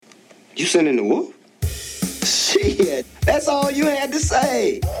You sending the wolf? Shit, that's all you had to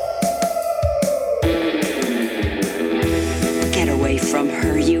say. Get away from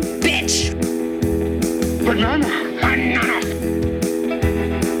her, you bitch! Banana!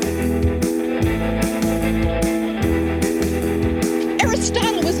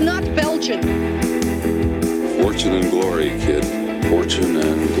 Aristotle was not Belgian. Fortune and glory, kid. Fortune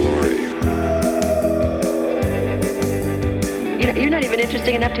and glory. You're not even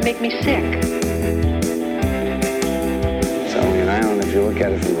interesting enough to make me sick. It's only an island if you look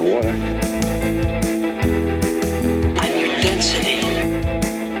at it from the water. I'm your density.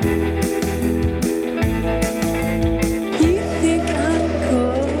 You think I'm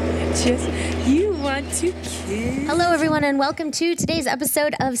gorgeous? You want to kiss? Hello, everyone, and welcome to today's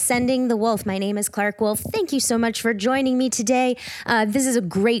episode of Sending the Wolf. My name is Clark Wolf. Thank you so much for joining me today. This is a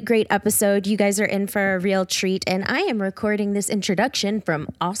great episode. You guys are in for a real treat, and I am recording this introduction from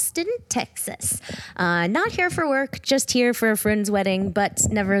Austin, Texas. Not here for work, just here for a friend's wedding, but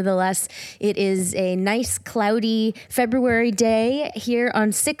nevertheless, it is a nice, cloudy February day here on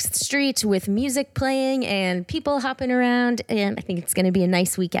 6th Street with music playing and people hopping around, and I think it's going to be a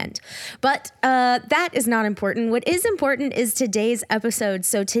nice weekend. But that is not important. What is important is today's episode.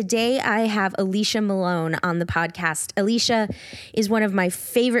 So today I have Alicia Malone on the podcast. Alicia is one of my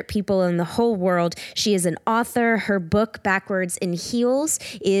favorite people in the whole world. She is an author. Her book, Backwards in Heels,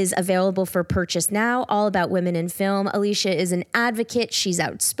 is available for purchase now, all about women in film. Alicia is an advocate. She's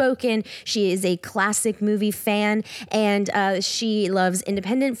outspoken. She is a classic movie fan, and she loves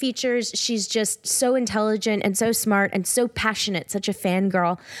independent features. She's just so intelligent and so smart and so passionate, such a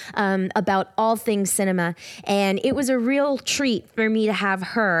fangirl about all things cinema. And it was a real treat for me to have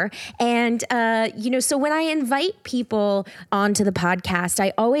her. And, so when I invite people onto the podcast,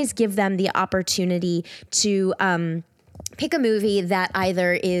 I always give them the opportunity to pick a movie that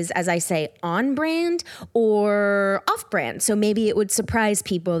either is, as I say, on brand or off brand. So maybe it would surprise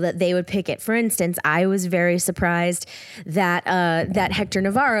people that they would pick it. For instance, I was very surprised that Hector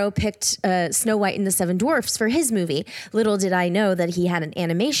Navarro picked Snow White and the Seven Dwarfs for his movie. Little did I know that he had an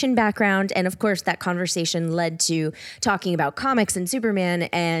animation background. And of course, that conversation led to talking about comics and Superman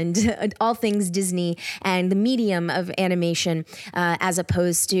and all things Disney and the medium of animation as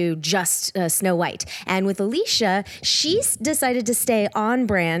opposed to just Snow White. And with Alicia, she decided to stay on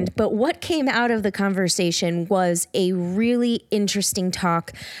brand, but what came out of the conversation was a really interesting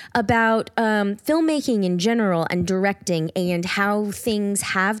talk about filmmaking in general and directing and how things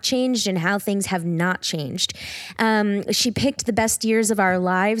have changed and how things have not changed. She picked The Best Years of Our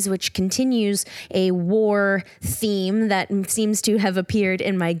Lives, which continues a war theme that seems to have appeared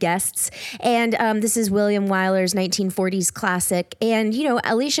in my guests. And this is William Wyler's 1940s classic. And,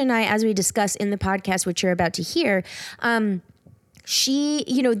 Alicia and I, as we discuss in the podcast, which you're about to hear,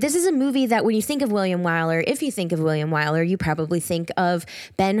 this is a movie that when you think of William Wyler, if you think of William Wyler, you probably think of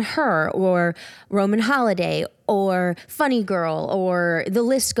Ben-Hur or Roman Holiday or Funny Girl, or the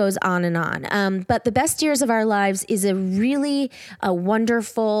list goes on and on. But The Best Years of Our Lives is a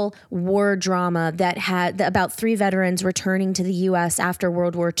wonderful war drama that had about 3 veterans returning to the U.S. after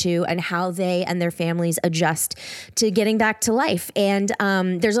World War II and how they and their families adjust to getting back to life. And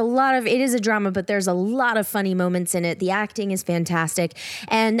it is a drama, but there's a lot of funny moments in it. The acting is fantastic.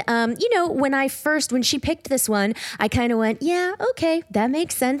 And, when she picked this one, I kind of went, yeah, okay, that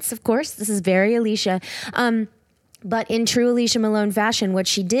makes sense. Of course, this is very Alicia. But in true Alicia Malone fashion, what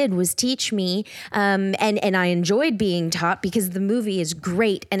she did was teach me, and I enjoyed being taught because the movie is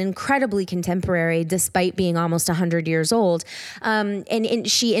great and incredibly contemporary despite being almost 100 years old. And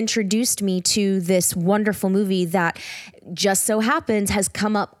she introduced me to this wonderful movie that just so happens has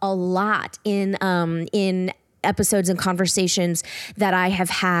come up a lot in episodes and conversations that I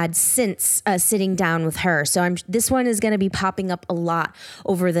have had since sitting down with her. So this one is going to be popping up a lot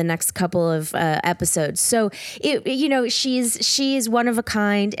over the next couple of episodes. So she's one of a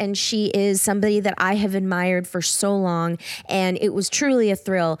kind, and she is somebody that I have admired for so long, and it was truly a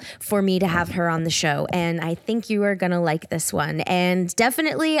thrill for me to have her on the show. And I think you are going to like this one. And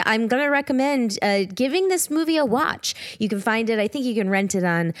definitely, I'm going to recommend giving this movie a watch. You can find it. I think you can rent it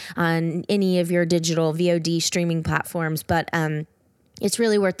on any of your digital VOD streaming platforms, but it's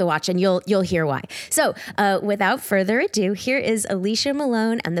really worth the watch, and you'll hear why. So without further ado, here is Alicia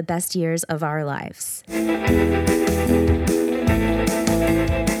Malone and The Best Years of Our Lives. Let's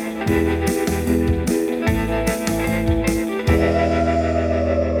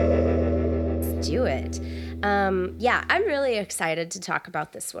do it. Yeah, I'm really excited to talk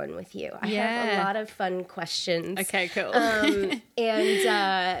about this one with you. I have a lot of fun questions. Okay, cool.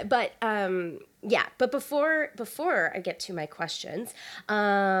 But before I get to my questions,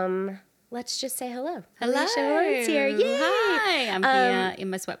 let's just say hello. Hello. Alicia Lawrence here. Yay! Hi, I'm here in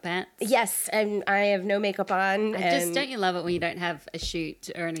my sweatpants. Yes, and I have no makeup on. Don't you love it when you don't have a shoot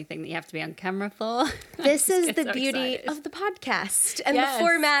or anything that you have to be on camera for? This is the beauty of the podcast and the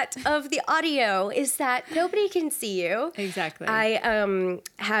format of the audio is that nobody can see you. Exactly.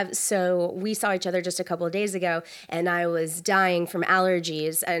 We saw each other just a couple of days ago, and I was dying from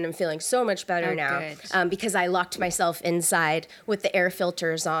allergies, and I'm feeling so much better now because I locked myself inside with the air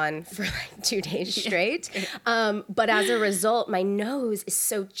filters on for like 2 days straight. But as a result, my nose is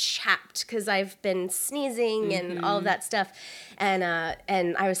so chapped because I've been sneezing and all of that stuff. And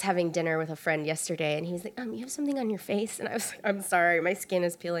I was having dinner with a friend yesterday, and he's like, you have something on your face? And I was like, I'm sorry, my skin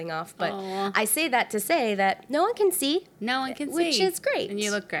is peeling off. But I say that to say that no one can see. No one can see. Which is great. And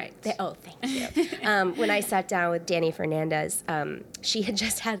you look great. Thank you. When I sat down with Danny Fernandez, she had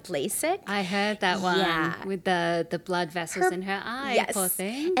just had LASIK. I heard that one with the blood vessels in her eye. Yes. Poor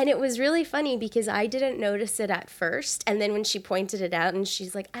thing. And it was really funny because I didn't notice it at first. And then when she pointed it out and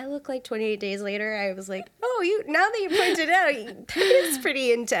she's like, I look like 28 days later, I was like, now that you pointed it out, it's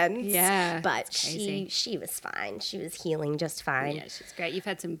pretty intense. Yeah. But she was fine. She was healing just fine. Yeah, she's great. You've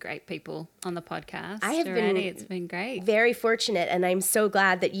had some great people on the podcast. I have already. It's been great. Very fortunate, and I'm so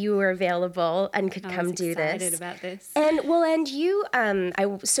glad that you were available and could come do this. I was excited about this. And you,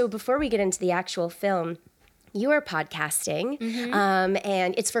 so before we get into the actual film, you are podcasting,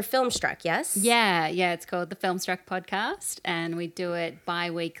 and it's for Filmstruck, yes? Yeah, it's called the Filmstruck Podcast, and we do it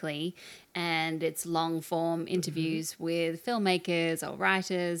bi-weekly, and it's long-form interviews with filmmakers or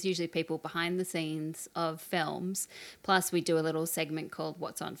writers, usually people behind the scenes of films. Plus, we do a little segment called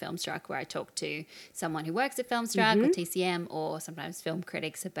What's on Filmstruck, where I talk to someone who works at Filmstruck or TCM, or sometimes film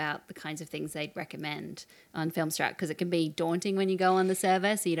critics about the kinds of things they'd recommend on Filmstruck, because it can be daunting when you go on the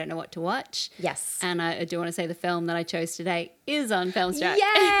server, so you don't know what to watch. Yes. And I do want to say the film that I chose today is on Filmstruck.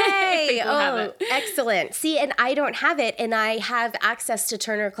 Yay! Excellent. See, and I don't have it, and I have access to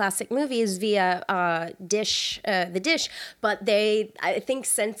Turner Classic Movies via Dish, but I think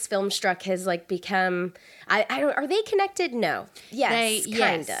since Filmstruck has like become, are they connected? No. Yes,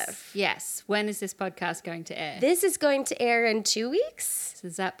 kind of. Yes. When is this podcast going to air? This is going to air in 2 weeks. So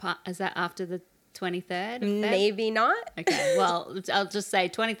is that after the 23rd of Feb? Maybe not. Okay, well, I'll just say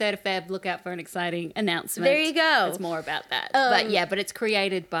 23rd of Feb, look out for an exciting announcement. There you go. It's more about that. But it's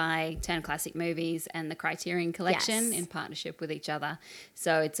created by Turner Classic Movies and the Criterion Collection in partnership with each other.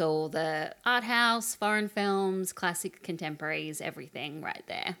 So it's all the art house, foreign films, classic contemporaries, everything right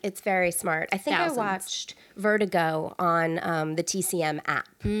there. It's very smart. I think I watched Vertigo on the TCM app.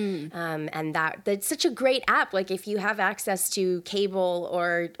 And that's such a great app. Like if you have access to cable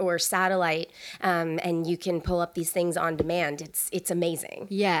or satellite, and you can pull up these things on demand. It's amazing.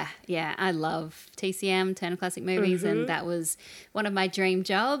 Yeah. I love TCM, Turner Classic Movies, and that was one of my dream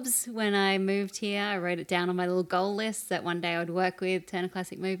jobs when I moved here. I wrote it down on my little goal list that one day I would work with Turner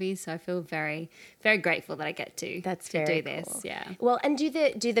Classic Movies. So I feel very, very grateful that I get to do this. Cool. Yeah. Well, and do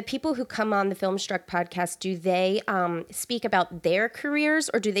the people who come on the Filmstruck podcast, do they speak about their careers,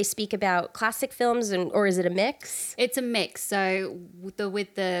 or do they speak about classic films, or is it a mix? It's a mix. So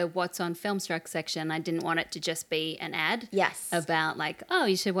with the What's on Filmstruck section, I didn't want it to just be an ad. Yes. About like,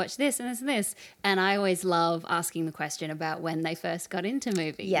 you should watch this and this and this. And I always love asking the question about when they first got into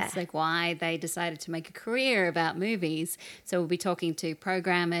movies. Yeah. Like why they decided to make a career about movies. So we'll be talking to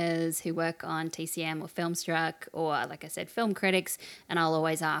programmers who work on TCM or Filmstruck, or like I said, film critics. And I'll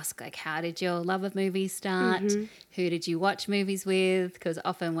always ask, like, how did your love of movies start? Who did you watch movies with? Because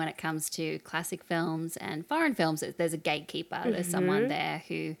often when it comes to classic films and foreign films, there's a gatekeeper. There's someone there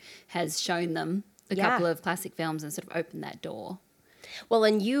who has shown them a couple of classic films and sort of opened that door. Well,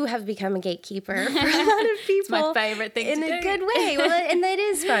 and you have become a gatekeeper for a lot of people. It's my favorite thing to do. In a good way. Well, and that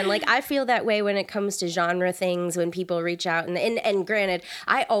is fun. Like, I feel that way when it comes to genre things, when people reach out. And granted,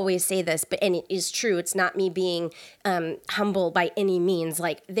 I always say this, and it is true. It's not me being humble by any means.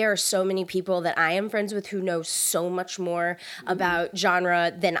 Like, there are so many people that I am friends with who know so much more about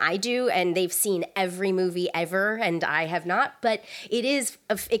genre than I do, and they've seen every movie ever, and I have not. But it is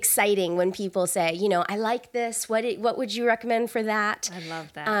exciting when people say, I like this. What would you recommend for that? I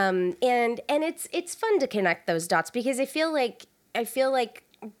love that. And it's fun to connect those dots, because I feel like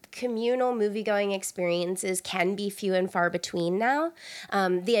communal movie-going experiences can be few and far between now.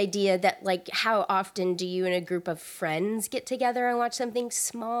 The idea that, like, how often do you and a group of friends get together and watch something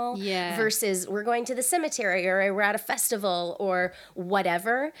small versus we're going to the cemetery or we're at a festival or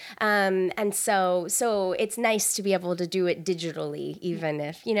whatever. And so it's nice to be able to do it digitally, even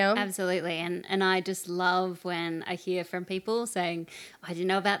if, you know? Absolutely. And I just love when I hear from people saying, I didn't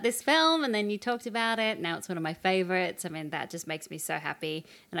know about this film, and then you talked about it. Now it's one of my favorites. I mean, that just makes me so happy.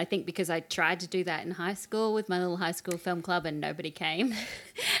 And I think because I tried to do that in high school with my little high school film club and nobody came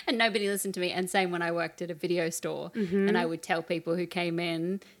and nobody listened to me. And same when I worked at a video store and I would tell people who came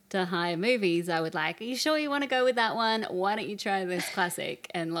in to hire movies, I would like, are you sure you want to go with that one? Why don't you try this classic?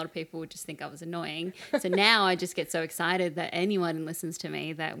 And a lot of people would just think I was annoying. So now I just get so excited that anyone listens to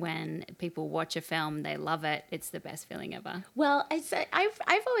me, that when people watch a film, they love it. It's the best feeling ever. Well,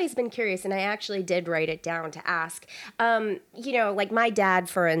 I've always been curious, and I actually did write it down to ask. You know, like my dad,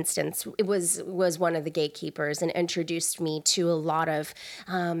 for instance, was one of the gatekeepers and introduced me to a lot of,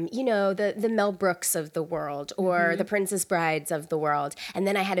 you know, the Mel Brooks of the world or the Princess Brides of the world. And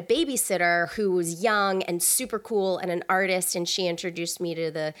then I had a babysitter who was young and super cool and an artist, and she introduced me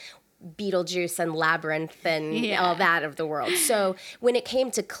to the Beetlejuice and Labyrinth and all that of the world. So when it came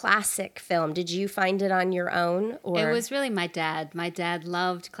to classic film, did you find it on your own? Or? It was really my dad. My dad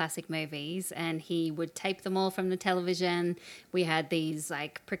loved classic movies and he would tape them all from the television. We had these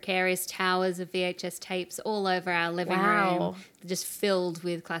like precarious towers of VHS tapes all over our living room, just filled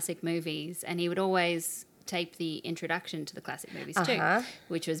with classic movies. And he would always tape the introduction to the classic movies too,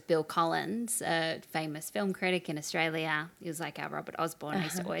 which was Bill Collins, a famous film critic in Australia. He was like our Robert Osborne. I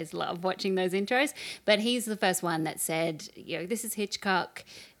used to always love watching those intros. But he's the first one that said, you know, this is Hitchcock.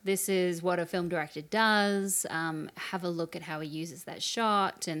 This is what a film director does. Have a look at how he uses that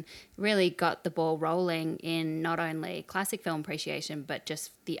shot, and really got the ball rolling in not only classic film appreciation, but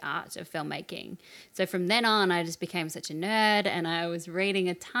just the art of filmmaking. So from then on, I just became such a nerd, and I was reading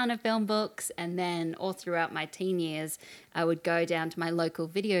a ton of film books. And then all throughout my teen years, I would go down to my local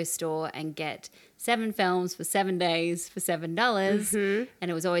video store and get 7 films for 7 days for $7.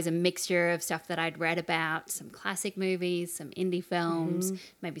 And it was always a mixture of stuff that I'd read about, some classic movies, some indie films,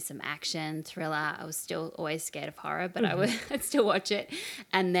 maybe some action, thriller. I was still always scared of horror, but I'd still watch it.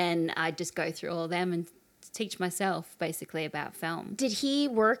 And then I'd just go through all of them and teach myself basically about film. Did he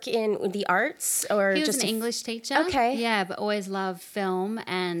work in the arts or he was just an English teacher? Okay. Yeah, but always loved film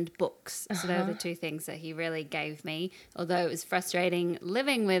and books. So those are the two things that he really gave me. Although it was frustrating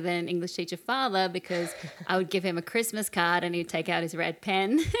living with an English teacher father, because I would give him a Christmas card and he'd take out his red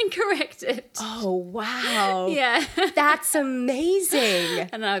pen and correct it. Oh, wow. Yeah. That's amazing.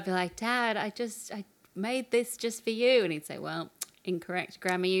 And I'd be like, Dad, I made this just for you. And he'd say, well, incorrect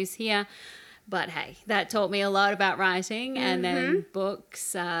grammar use here. But hey, that taught me a lot about writing. And then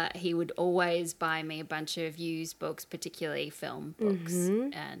books, he would always buy me a bunch of used books, particularly film books.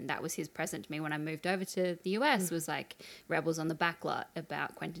 And that was his present to me when I moved over to the US, was like Rebels on the Backlot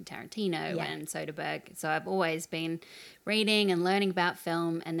about Quentin Tarantino and Soderbergh. So I've always been reading and learning about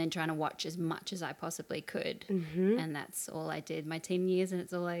film and then trying to watch as much as I possibly could. And that's all I did my teen years, and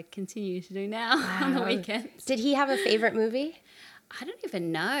it's all I continue to do now on the weekends. Did he have a favorite movie? I don't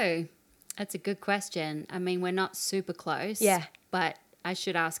even know. That's a good question. I mean, we're not super close. Yeah. But I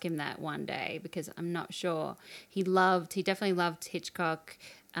should ask him that one day, because I'm not sure. He definitely loved Hitchcock,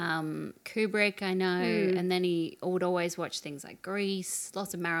 Kubrick, I know. And then he would always watch things like Grease,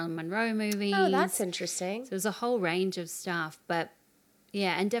 lots of Marilyn Monroe movies. Oh, that's interesting. So there's a whole range of stuff. But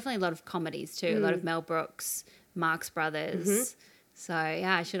yeah, and definitely a lot of comedies too. A lot of Mel Brooks, Marx Brothers. So,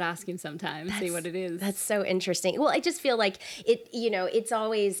 yeah, I should ask him sometime, see what it is. That's so interesting. Well, I just feel like it, you know, it's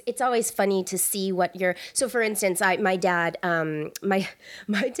always funny to see what you're. So, for instance, my dad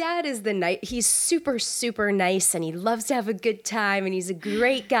is he's super, super nice, and he loves to have a good time, and he's a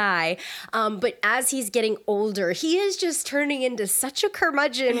great guy. But as he's getting older, he is just turning into such a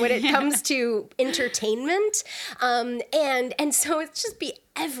curmudgeon when it comes to entertainment. And so it's just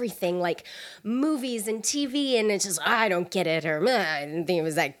everything, like movies and TV, and it's just, I don't get it, or I didn't think it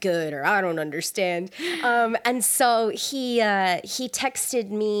was that good, or I don't understand. And so he texted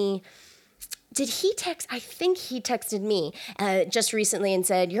me. Did he text? I think he texted me just recently and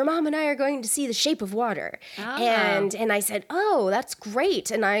said, your mom and I are going to see The Shape of Water. And I said, oh, that's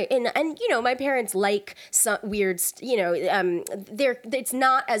great. And you know, my parents like some weird, you know, it's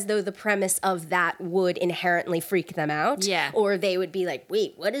not as though the premise of that would inherently freak them out. Yeah. Or they would be like,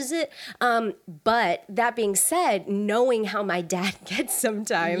 wait, what is it? But that being said, knowing how my dad gets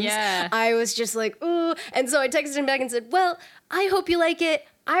sometimes, I was just like, ooh. And so I texted him back and said, well, I hope you like it.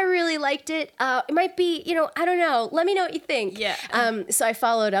 I really liked it. It might be, I don't know. Let me know what you think. Yeah. So I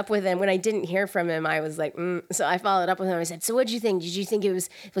followed up with him. When I didn't hear from him, I was like, So I followed up with him. I said, so what did you think? Did you think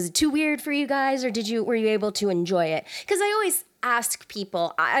was it too weird for you guys, or were you able to enjoy it? Because I always ask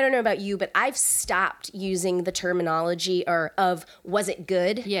people, I don't know about you, but I've stopped using the terminology of was it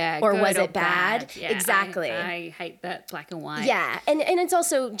good or was it bad? Yeah, exactly. I hate that black and white. Yeah, and it's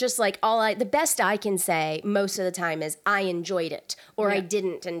also just like the best I can say most of the time is I enjoyed it or I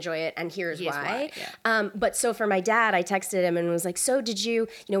didn't enjoy it, and here's why. But so for my dad, I texted him and was like, so did you,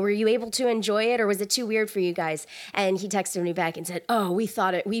 were you able to enjoy it, or was it too weird for you guys? And he texted me back and said, oh, we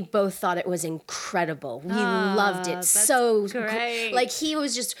both thought it was incredible. We loved it so great. Like he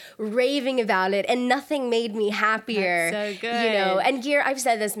was just raving about it, and nothing made me happier. That's so good. And I've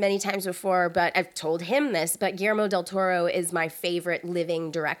said this many times before, but I've told him this, but Guillermo del Toro is my favorite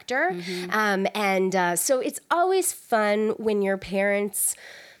living director. So it's always fun when your parents,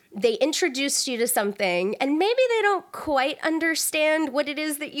 they introduced you to something and maybe they don't quite understand what it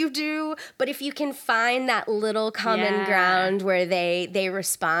is that you do, but if you can find that little common ground where they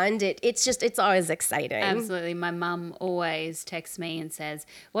respond, it's always exciting. Absolutely. My mum always texts me and says,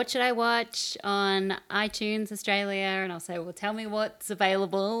 what should I watch on iTunes Australia? And I'll say, well, tell me what's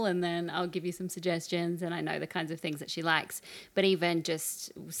available, and then I'll give you some suggestions, and I know the kinds of things that she likes. But even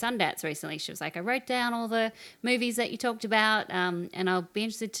just Sundance recently, she was like, I wrote down all the movies that you talked about, and I'll be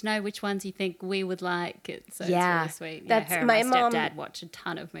interested to know which ones you think we would like. So it's really sweet. That's her and my mom. Stepdad watch a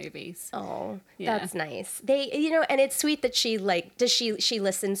ton of movies. Oh, that's nice. They, and it's sweet that she she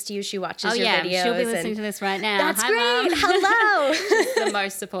listens to you. She watches your videos. She'll be listening to this right now. That's Hi, great. Mom. Hello. She's the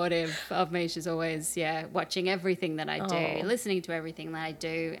most supportive of me. She's always, watching everything that I do, listening to everything that I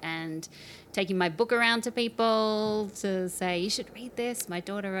do, and taking my book around to people to say, you should read this. My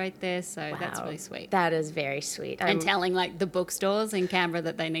daughter wrote this. So that's really sweet. That is very sweet. And telling the bookstores in Canberra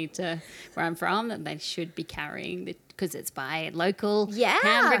that they need to, where I'm from, that they should be carrying because it's by a local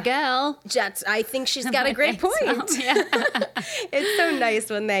Canberra girl. I think she's got a great point. It's so nice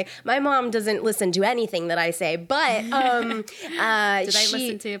when my mom doesn't listen to anything that I say, but do they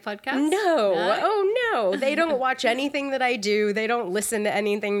listen to your podcast? No. Oh no. They don't watch anything that I do. They don't listen to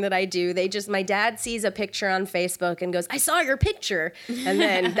anything that I do. My dad sees a picture on Facebook and goes, I saw your picture. And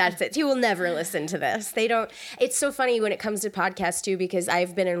then that's it. He will never listen to this. They don't. It's so funny when it comes to podcasts too, because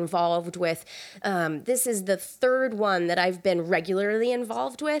I've been involved with, this is the third one that I've been regularly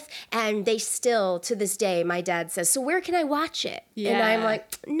involved with. And they still, to this day, my dad says, so where can I watch it? Yeah. And I'm like,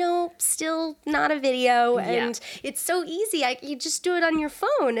 no, still not a video. And it's so easy. You just do it on your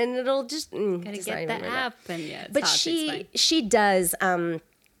phone and it'll just. Gotta get the app. And it's but hard to explain. she does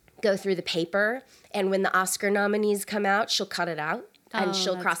go through the paper, and when the Oscar nominees come out, she'll cut it out. And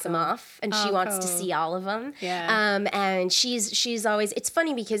she'll cross them off, and she wants to see all of them. Yeah. And she's always. It's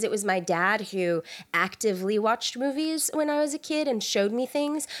funny because it was my dad who actively watched movies when I was a kid and showed me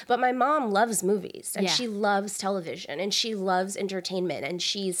things. But my mom loves movies, and she loves television, and she loves entertainment, and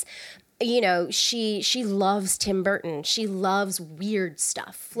she's. She loves Tim Burton. She loves weird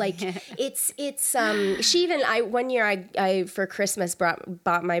stuff. Like one year I for Christmas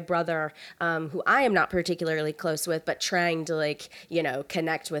bought my brother, who I am not particularly close with, but trying to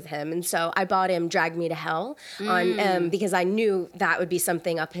connect with him. And so I bought him Drag Me to Hell on because I knew that would be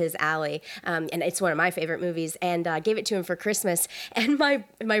something up his alley. And it's one of my favorite movies, and gave it to him for Christmas. And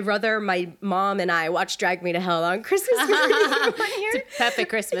my brother, my mom, and I watched Drag Me to Hell on Christmas one year. It's a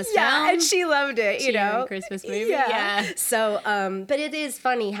perfect Christmas film. And she loved it, Christmas movie. Yeah. So, but it is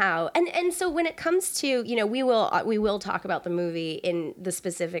funny how, and so when it comes to, we will talk about the movie in the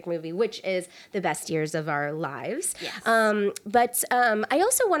specific movie, which is The Best Years of Our Lives. Yes. But I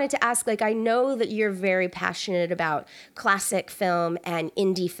also wanted to ask, I know that you're very passionate about classic film and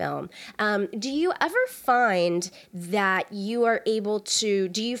indie film. Do you ever find that you're able to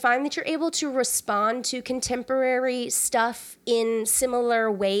respond to contemporary stuff in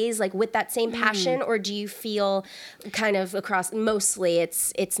similar ways, with that same passion, or do you feel kind of across mostly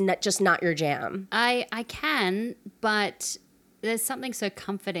it's not your jam? I can, but there's something so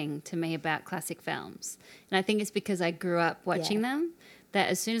comforting to me about classic films. And I think it's because I grew up watching them, that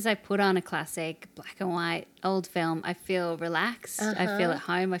as soon as I put on a classic black and white old film, I feel relaxed. I feel at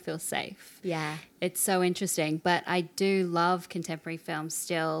home. I feel safe. Yeah. It's so interesting. But I do love contemporary films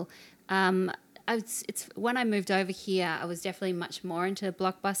still. It's when I moved over here, I was definitely much more into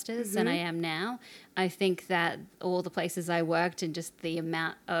blockbusters than I am now. I think that all the places I worked and just the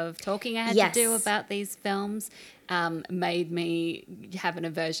amount of talking I had to do about these films made me have an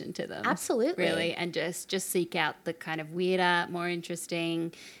aversion to them. Absolutely. Really, and just seek out the kind of weirder, more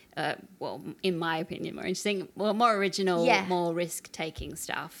interesting well, in my opinion, more interesting, more original, more risk-taking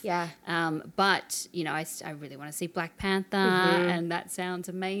stuff. Yeah. But, you know, I really want to see Black Panther, and that sounds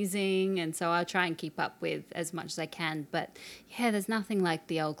amazing. And so I'll try and keep up with as much as I can. But, yeah, there's nothing like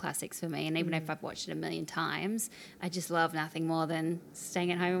the old classics for me. And even if I've watched it a million times, I just love nothing more than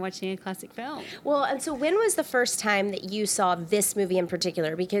staying at home and watching a classic film. Well, and so when was the first time that you saw this movie in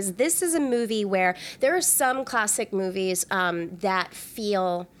particular? Because this is a movie where there are some classic movies that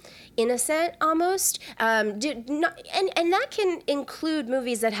feel innocent almost, and that can include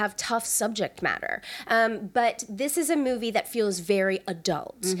movies that have tough subject matter. But this is a movie that feels very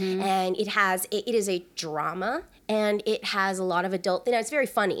adult, and it is a drama. And it has a lot of adult. You know, it's very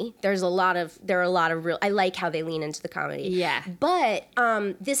funny. There are a lot of real. I like how they lean into the comedy. Yeah. But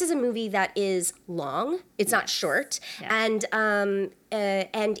this is a movie that is long. It's not short, and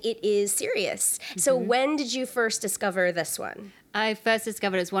it is serious. So when did you first discover this one? I first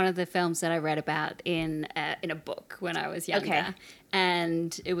discovered it's one of the films that I read about in a book when I was younger. Okay.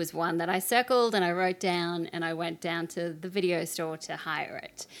 And it was one that I circled and I wrote down, and I went down to the video store to hire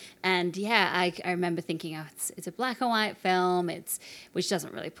it. And yeah, I remember thinking, oh, it's a black and white film, which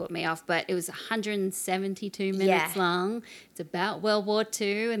doesn't really put me off, but it was 172 minutes long. It's about World War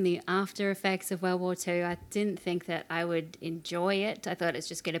II and the after effects of World War II. I didn't think that I would enjoy it. I thought it's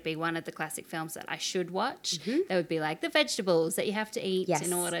just going to be one of the classic films that I should watch. That would be like the vegetables that you have to eat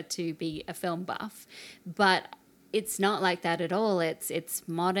in order to be a film buff. But it's not like that at all. It's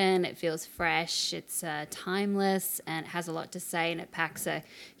modern, it feels fresh, it's timeless, and it has a lot to say, and it packs a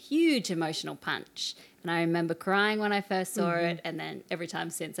huge emotional punch. And I remember crying when I first saw it, and then every time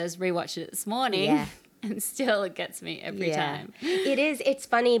since. I just rewatched it this morning, and still it gets me every time. It is. It's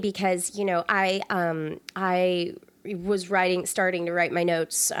funny because, you know, I was starting to write my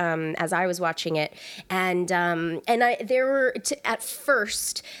notes as I was watching it, and at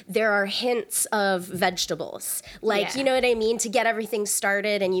first there are hints of vegetables, like you know what I mean, to get everything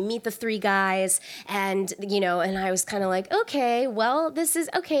started, and you meet the three guys, and you know, and I was kind of like, okay, well, this is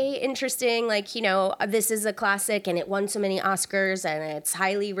interesting, like, you know, this is a classic, and it won so many Oscars, and it's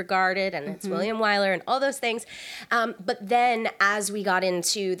highly regarded, and it's William Wyler, and all those things, but then as we got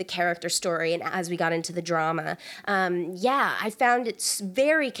into the character story and as we got into the drama. I found it's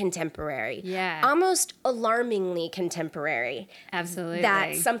very contemporary. Yeah. Almost alarmingly contemporary. Absolutely.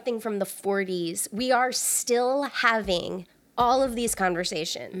 That's something from the 40s. We are still having all of these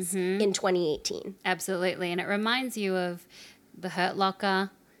conversations in 2018. Absolutely. And it reminds you of The Hurt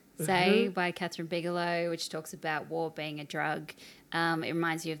Locker, say, by Catherine Bigelow, which talks about war being a drug. It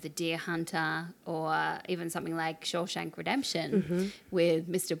reminds you of The Deer Hunter, or even something like Shawshank Redemption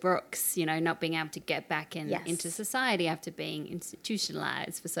with Mr. Brooks, you know, not being able to get back into society after being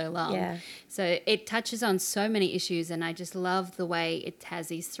institutionalized for so long. Yeah. So it touches on so many issues, and I just love the way it has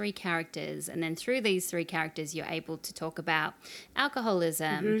these three characters, and then through these three characters you're able to talk about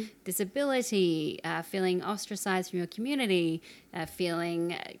alcoholism, disability, feeling ostracized from your community,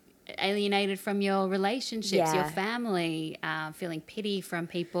 feeling alienated from your relationships, your family, feeling pity from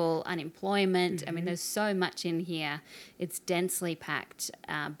people, unemployment. I mean, there's so much in here. It's densely packed,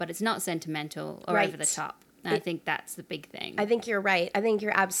 but it's not sentimental or over the top. And I think that's the big thing. I think you're right. I think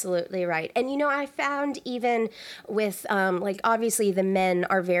you're absolutely right. And, you know, I found even with, like, obviously the men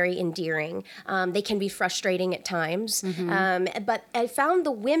are very endearing. They can be frustrating at times. But I found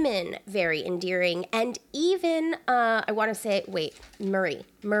the women very endearing. And even, I want to say, Marie.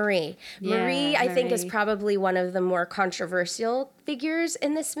 Marie, I think, is probably one of the more controversial figures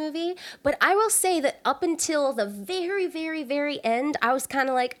in this movie. But I will say that up until the very, very, very end, I was kind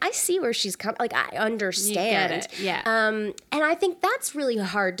of like, I see where she's coming. Like, I understand. You get it. Yeah. And I think that's really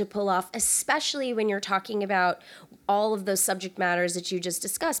hard to pull off, especially when you're talking about all of those subject matters that you just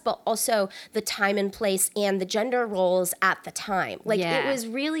discussed, but also the time and place and the gender roles at the time. Like, it was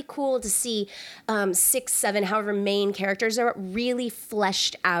really cool to see 6, 7, however main characters are really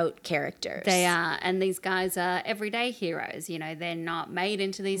fleshed out characters. They are. And these guys are everyday heroes. You know, they're not made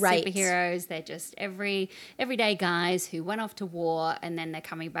into these superheroes. They're just everyday guys who went off to war, and then they're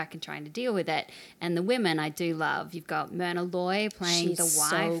coming back and trying to deal with it. And the women I do love. You've got Myrna Loy playing the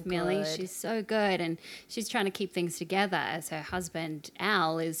wife, Millie. She's so good. And she's trying to keep things together as her husband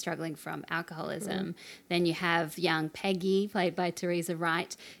Al is struggling from alcoholism. Then you have young Peggy, played by Teresa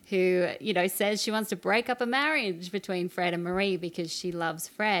Wright, who, you know, says she wants to break up a marriage between Fred and Marie because she loves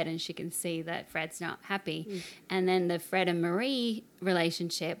Fred and she can see that Fred's not happy. And then the Fred and Marie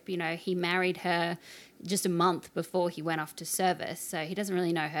relationship. You know, he married her just a month before he went off to service. So he doesn't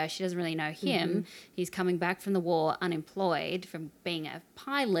really know her. She doesn't really know him. He's coming back from the war unemployed, from being a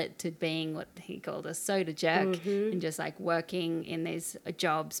pilot to being what he called a soda jerk and just like working in these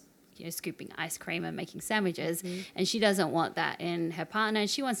jobs, you know, scooping ice cream and making sandwiches. And she doesn't want that in her partner.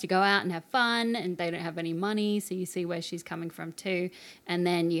 She wants to go out and have fun, and they don't have any money. So you see where she's coming from too. And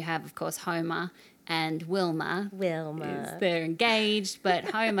then you have, of course, Homer and Wilma. They're engaged, but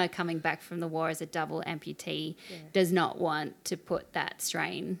Homer, coming back from the war as a double amputee, does not want to put that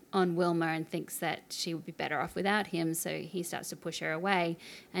strain on Wilma and thinks that she would be better off without him, so he starts to push her away,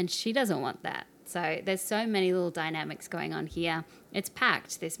 and she doesn't want that. So there's so many little dynamics going on here. It's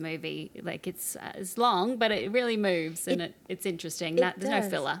packed, this movie. Like, it's long, but it really moves, and it's interesting. There's no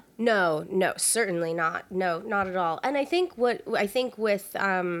filler. No, certainly not. No, not at all. And I think with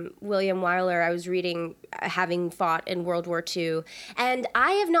William Wyler, I was reading, having fought in World War II, and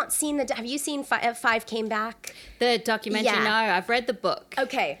I have not seen have you seen Five Came Back? The documentary? Yeah. No, I've read the book.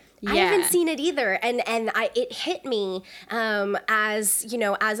 Okay. Yeah. I haven't seen it either, and it hit me as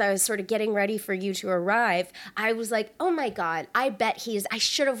I was sort of getting ready for you to arrive. I was like, oh my God, I bet I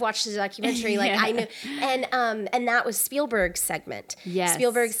should have watched the documentary. Like I knew, and that was Spielberg's segment. Yes,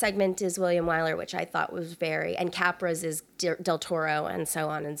 Spielberg's segment is William Wyler, which I thought was and Capra's is Del Toro, and so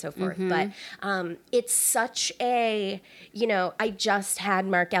on and so forth. But it's such a, I just had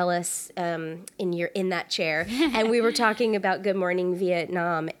Mark Ellis in that chair, and we were talking about Good Morning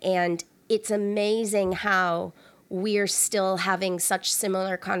Vietnam. And it's amazing how we're still having such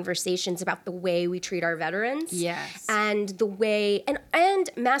similar conversations about the way we treat our veterans. Yes. And the way, and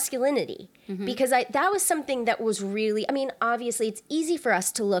masculinity. Because that was something that was really, obviously it's easy for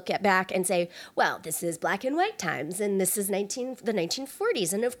us to look back and say, well, this is black and white times, and this is the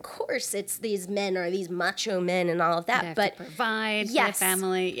 1940s. And of course it's these men are these macho men and all of that. They have to provide for their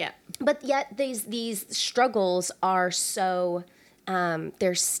family. Yeah. But yet these struggles are so...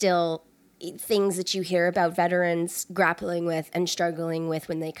 there's still things that you hear about veterans grappling with and struggling with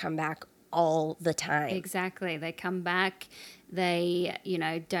when they come back all the time. Exactly. They come back, they,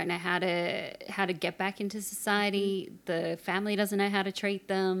 don't know how to get back into society. The family doesn't know how to treat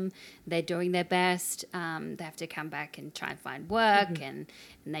them. They're doing their best. They have to come back and try and find work, and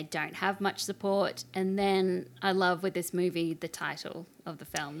they don't have much support. And then I love with this movie the title of the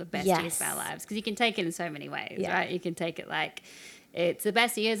film, The Best Years of Our Lives, because you can take it in so many ways, right? You can take it like it's the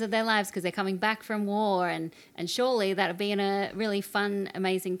best years of their lives because they're coming back from war, and surely that would be in a really fun,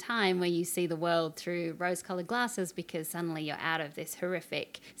 amazing time where you see the world through rose-colored glasses because suddenly you're out of this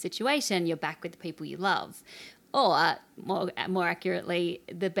horrific situation, you're back with the people you love. Or, more accurately,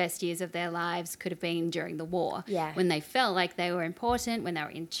 the best years of their lives could have been during the war, when they felt like they were important, when they were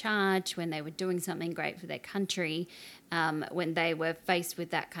in charge, when they were doing something great for their country, when they were faced with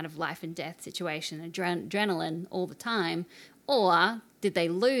that kind of life and death situation, adrenaline all the time. Or did they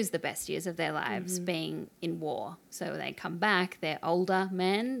lose the best years of their lives being in war? So they come back, they're older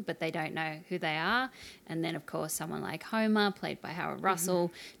men, but they don't know who they are. And then, of course, someone like Homer, played by Howard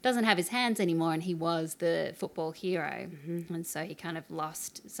Russell, doesn't have his hands anymore, and he was the football hero. And so he kind of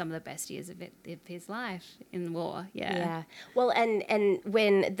lost some of the best years of his life in war. Yeah. Well, and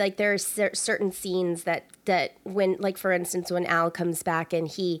when, like, there are certain scenes that when, like, for instance, when Al comes back and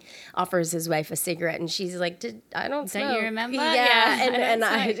he offers his wife a cigarette, and she's like, I don't smoke. Don't you remember? Yeah. And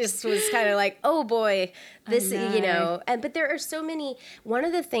I just was kind of like, oh boy, this, but there are so many. One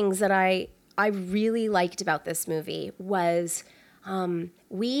of the things that I really liked about this movie was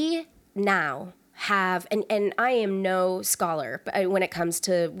we now have, and I am no scholar but when it comes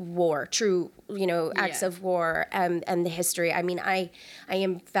to war, true, acts of war and the history. I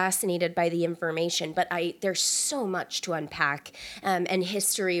am fascinated by the information, but there's so much to unpack, and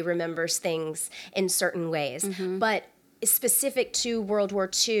history remembers things in certain ways. But specific to World War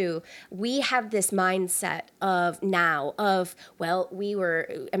II, we have this mindset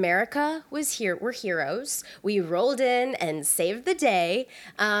America was here, we're heroes. We rolled in and saved the day.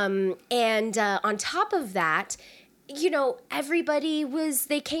 And on top of that, everybody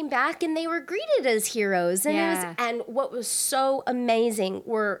they came back and they were greeted as heroes. And what was so amazing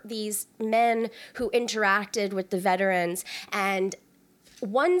were these men who interacted with the veterans. And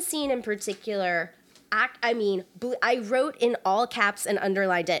one scene in particular, I wrote in all caps and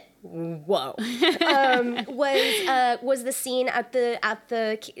underlined it, whoa, was the scene at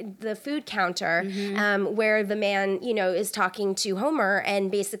the food counter where the man, is talking to Homer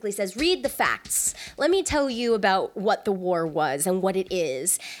and basically says, "Read the facts. Let me tell you about what the war was and what it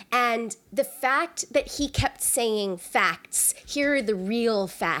is." And the fact that he kept saying facts, here are the real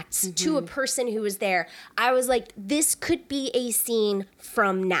facts, to a person who was there, I was like, this could be a scene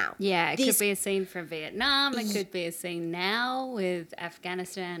from now. Yeah, it could be a scene from Vietnam. It could be a scene now with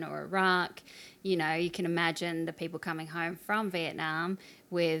Afghanistan or Iraq. You can imagine the people coming home from Vietnam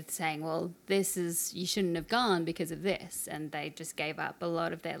with saying, well, you shouldn't have gone because of this. And they just gave up a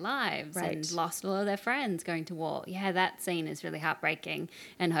lot of their lives and lost a lot of their friends going to war. Yeah, that scene is really heartbreaking.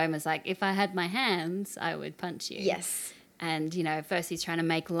 And Homer's like, if I had my hands, I would punch you. Yes. And, first he's trying to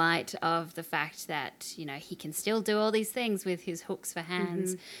make light of the fact that, he can still do all these things with his hooks for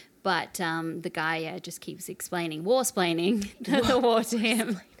hands. But the guy just keeps war-splaining the war to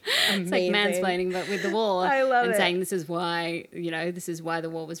him. It's like mansplaining, but with the war. I love it. Saying this is why, this is why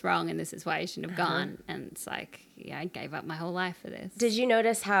the war was wrong and this is why you shouldn't have gone. And it's like, I gave up my whole life for this. Did you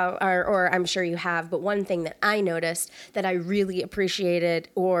notice how, or I'm sure you have, but one thing that I noticed that I really appreciated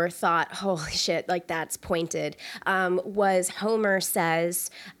or thought, holy shit, like that's pointed, was Homer says,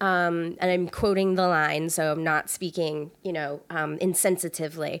 and I'm quoting the line, so I'm not speaking,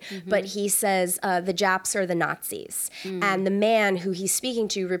 insensitively, but he says, the Japs are the Nazis. And the man who he's speaking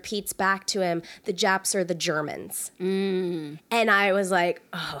to repeats back to him, the Japs are the Germans. And I was like,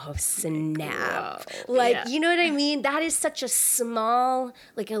 oh, snap. Whoa. Like, you know what I mean? That is such a small,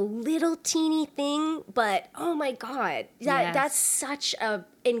 like a little teeny thing, but oh my God, that's such a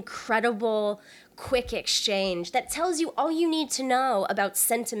incredible, quick exchange that tells you all you need to know about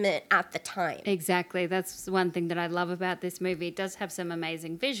sentiment at the time. Exactly. That's one thing that I love about this movie. It does have some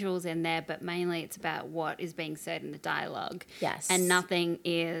amazing visuals in there, but mainly it's about what is being said in the dialogue. Yes. And nothing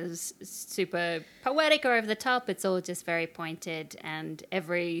is super poetic or over the top. It's all just very pointed, and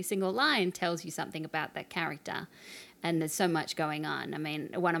every single line tells you something about that character. And there's so much going on. I mean,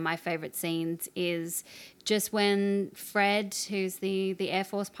 one of my favorite scenes is just when Fred, who's the Air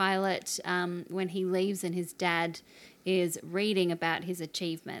Force pilot, when he leaves and his dad is reading about his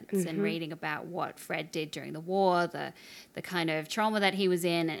achievements and reading about what Fred did during the war, the kind of trauma that he was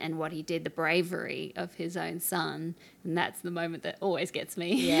in and what he did, the bravery of his own son. And that's the moment that always gets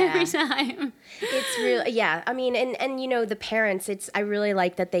me every time. It's really, yeah. I mean, and the parents, I really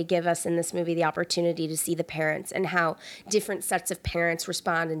like that they give us in this movie the opportunity to see the parents and how different sets of parents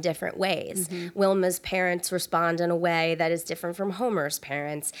respond in different ways. Wilma's parents respond in a way that is different from Homer's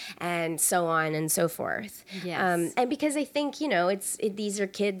parents, and so on and so forth. Yes. And because I think, these are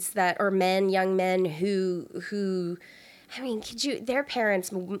kids young men who I mean, their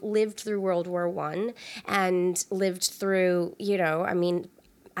parents lived through World War I and lived through, I mean,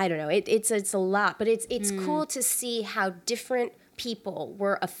 I don't know, it's a lot, but it's cool to see how different people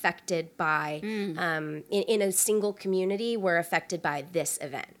were affected by, in a single community, were affected by this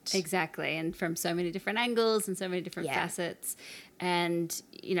event. Exactly, and from so many different angles and so many different facets. And,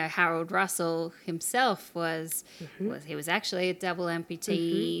 Harold Russell himself was actually a double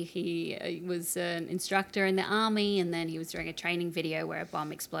amputee. He was an instructor in the army, and then he was doing a training video where a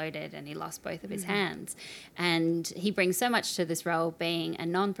bomb exploded and he lost both of his hands. And he brings so much to this role, being a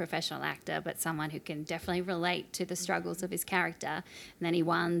non-professional actor, but someone who can definitely relate to the struggles of his character. And then he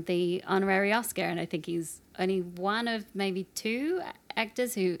won the honorary Oscar, and I think he's only one of maybe two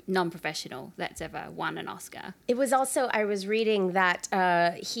actors who non-professional that's ever won an Oscar. It was also, I was reading that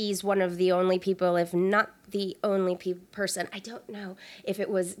he's one of the only people, if not the only person, I don't know if it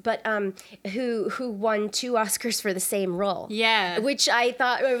was, but who won 2 Oscars for the same role. Yeah. Which I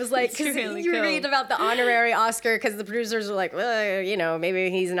thought, it was like, because really you cool. read about the honorary Oscar, because the producers were like, well, maybe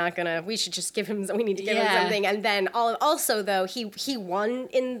he's not gonna, we should just give him, we need to give him something. And then also though, he won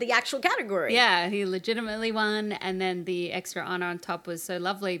in the actual category. Yeah, he legitimately won. And then the extra honor on top was so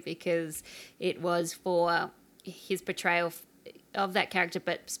lovely because it was for his portrayal of that character,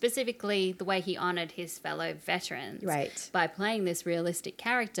 but specifically the way he honored his fellow veterans by playing this realistic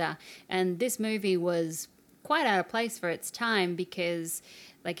character. And this movie was quite out of place for its time because,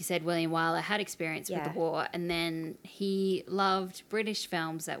 like you said, William Wyler had experience with the war, and then he loved British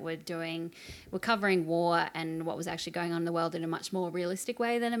films that were covering war and what was actually going on in the world in a much more realistic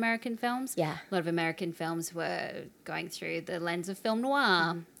way than American films. Yeah. A lot of American films were going through the lens of film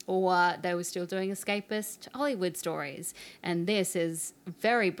noir, or they were still doing escapist Hollywood stories. And this is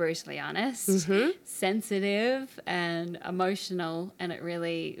very brutally honest, sensitive and emotional, and it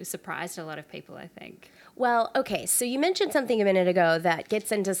really surprised a lot of people, I think. Well, okay, so you mentioned something a minute ago that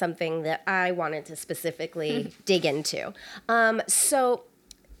gets into something that I wanted to specifically dig into. So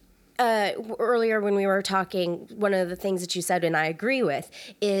earlier when we were talking, one of the things that you said, and I agree with,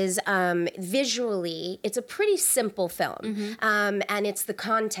 is visually, it's a pretty simple film. And it's the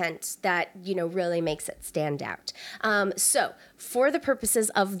content that, really makes it stand out. So for the purposes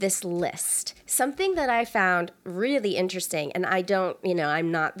of this list, something that I found really interesting, and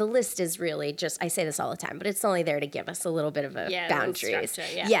the list is really just, I say this all the time, but it's only there to give us a little bit of a boundaries.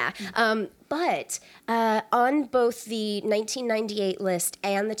 But on both the 1998 list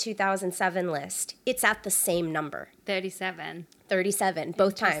and the 2007 list, it's at the same number. 37. 37,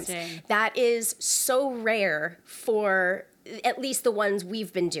 both times. That is so rare for at least the ones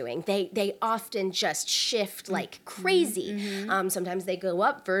we've been doing. They often just shift like crazy. Sometimes they go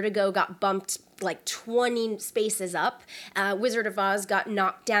up. Vertigo got bumped like 20 spaces up. Wizard of Oz got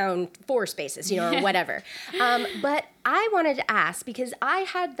knocked down 4 spaces, or whatever. But I wanted to ask, because I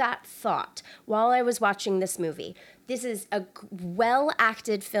had that thought while I was watching this movie. This is a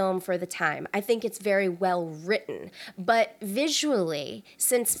well-acted film for the time. I think it's very well written. But visually,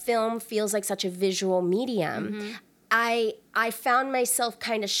 since film feels like such a visual medium, I found myself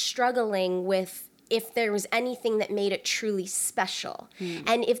kind of struggling with if there was anything that made it truly special.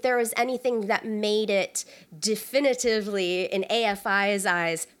 And if there was anything that made it definitively, in AFI's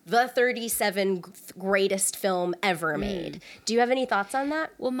eyes, the 37th greatest film ever made. Do you have any thoughts on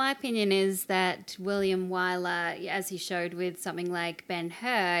that? Well, my opinion is that William Wyler, as he showed with something like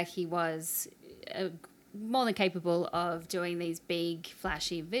Ben-Hur, he was more than capable of doing these big,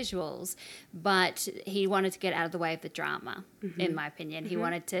 flashy visuals, but he wanted to get out of the way of the drama, in my opinion. He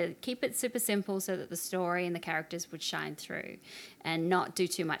wanted to keep it super simple so that the story and the characters would shine through and not do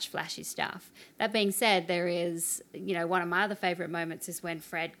too much flashy stuff. That being said, there is, one of my other favorite moments is when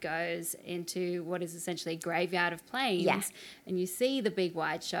Fred goes into what is essentially a graveyard of planes, and you see the big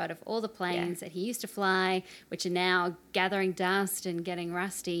wide shot of all the planes that he used to fly, which are now gathering dust and getting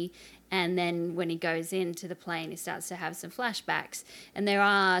rusty. And then when he goes into the plane, he starts to have some flashbacks. And there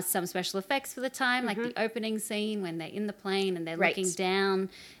are some special effects for the time, like the opening scene when they're in the plane and they're looking down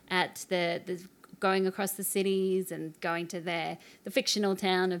at the going across the cities and going to the fictional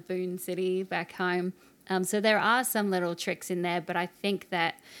town of Boone City back home. So there are some little tricks in there, but I think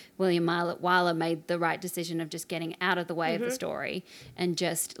that William Wyler made the right decision of just getting out of the way of the story and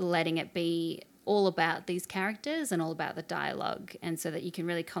just letting it be all about these characters and all about the dialogue, and so that you can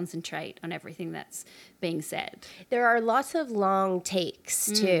really concentrate on everything that's being said. There are lots of long takes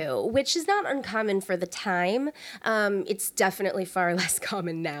too, which is not uncommon for the time. It's definitely far less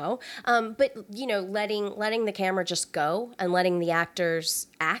common now. But letting the camera just go and letting the actors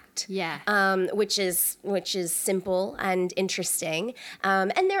act, which is simple and interesting.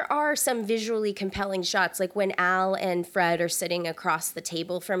 And there are some visually compelling shots, like when Al and Fred are sitting across the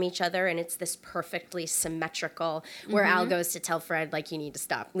table from each other, and it's this perfectly symmetrical, where Al goes to tell Fred, like, you need to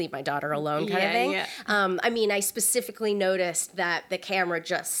stop, leave my daughter alone, kind of thing. I specifically noticed that the camera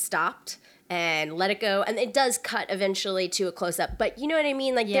just stopped and let it go, and it does cut eventually to a close-up, but you know what I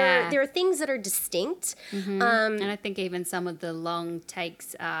mean? Like, there are things that are distinct. And I think even some of the long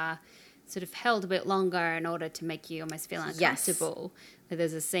takes are sort of held a bit longer in order to make you almost feel uncomfortable.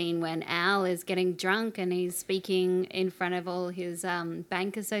 There's a scene when Al is getting drunk and he's speaking in front of all his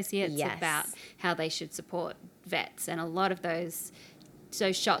bank associates about how they should support vets, and a lot of those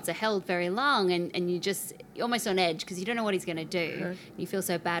shots are held very long, and you're almost on edge because you don't know what he's going to do. You feel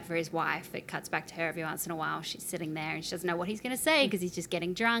so bad for his wife. It cuts back to her every once in a while. She's sitting there and she doesn't know what he's going to say because he's just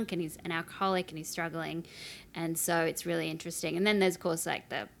getting drunk and he's an alcoholic and he's struggling. And so it's really interesting. And then there's, of course, like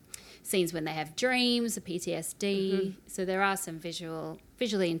the scenes when they have dreams, the PTSD. So there are some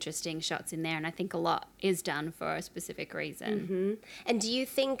visually interesting shots in there, and I think a lot is done for a specific reason. And do you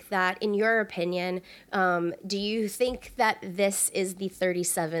think that, in your opinion, do you think that this is the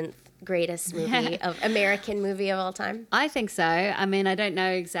 37th greatest American movie of all time? I think so. I mean, I don't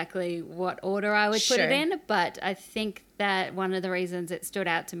know exactly what order I would put it in, but I think that one of the reasons it stood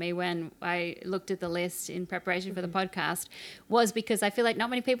out to me when I looked at the list in preparation for the podcast was because I feel like not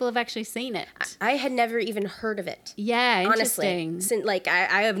many people have actually seen it. I had never even heard of it. Yeah, interesting. Honestly,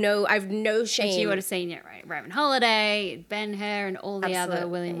 I have no shame. But you would have seen it, right? Roman Holiday, Ben-Hur, and all the other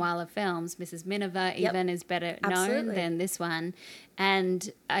William Wyler films. Mrs. Miniver even is better known than this one,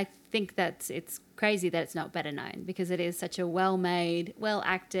 and I think that it's crazy that it's not better known because it is such a well-made,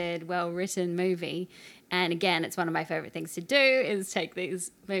 well-acted, well-written movie. And again, it's one of my favorite things to do is take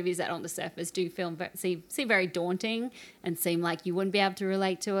these movies that on the surface do seem very daunting and seem like you wouldn't be able to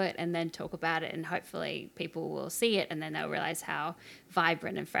relate to it, and then talk about it, and hopefully people will see it and then they'll realize how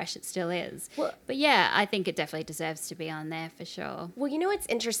vibrant and fresh it still is. But yeah, I think it definitely deserves to be on there for sure. Well, you know what's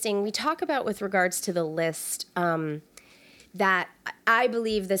interesting? We talk about with regards to the list that I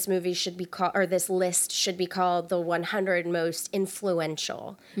believe this movie should be called, or this list should be called, the 100 most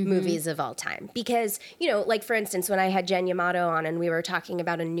influential movies of all time. Because, like for instance, when I had Jen Yamato on and we were talking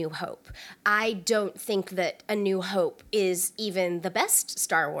about A New Hope, I don't think that A New Hope is even the best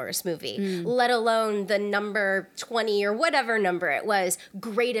Star Wars movie, let alone the number 20 or whatever number it was,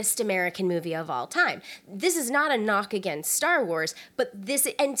 greatest American movie of all time. This is not a knock against Star Wars, but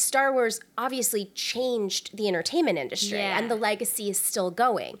and Star Wars obviously changed the entertainment industry, and the legacy is still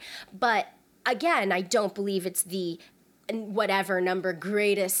going. But again, I don't believe it's the whatever number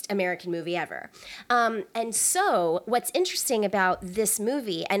greatest American movie ever. And so what's interesting about this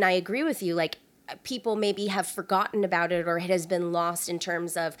movie, and I agree with you, like, people maybe have forgotten about it, or it has been lost in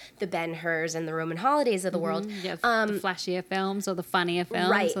terms of the Ben-Hurs and the Roman holidays of the world. The flashier films or the funnier films.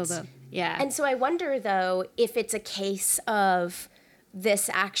 Right. Or And so I wonder, though, if it's a case of this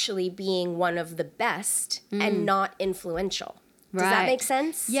actually being one of the best and not influential. Does that make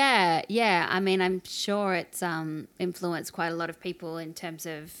sense? Yeah. I mean, I'm sure it's influenced quite a lot of people in terms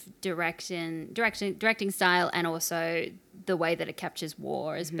of directing style, and also the way that it captures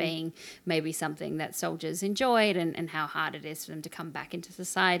war as being maybe something that soldiers enjoyed, and how hard it is for them to come back into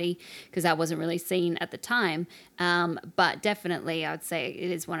society, because that wasn't really seen at the time. But definitely I would say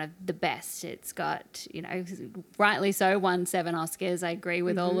it is one of the best. It's got, rightly so, won 7 Oscars. I agree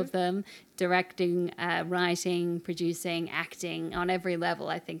with all of them. Directing, writing, producing, acting, on every level,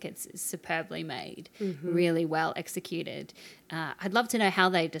 I think it's superbly made, really well executed. I'd love to know how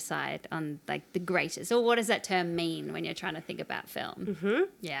they decide on like the greatest, or what does that term mean when you're trying to think about film?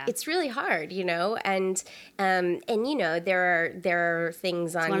 Yeah, it's really hard, and there are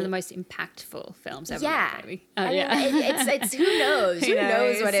things on. It's one of the most impactful films ever. Yeah, maybe. It's who knows? Who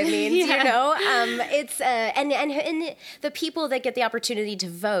knows what it means? It's and the people that get the opportunity to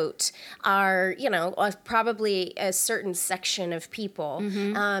vote are probably a certain section of people,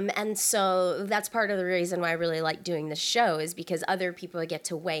 and so that's part of the reason why I really like doing this show, is because other people get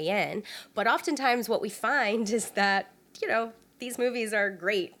to weigh in. But oftentimes what we find is that these movies are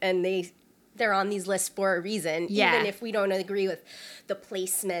great and they're on these lists for a reason, even if we don't agree with the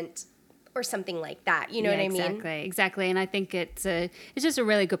placement or something like that. You know what I mean? Exactly. And I think it's just a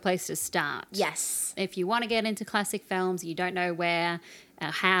really good place to start. Yes. If you want to get into classic films, you don't know where,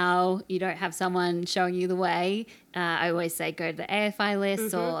 how, you don't have someone showing you the way, I always say go to the AFI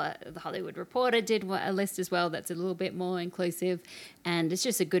list, or the Hollywood Reporter did a list as well that's a little bit more inclusive, and it's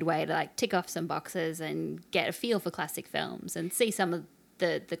just a good way to like tick off some boxes and get a feel for classic films and see some of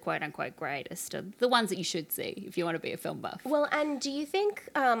the quote-unquote greatest, or the ones that you should see if you want to be a film buff. Well, and do you think,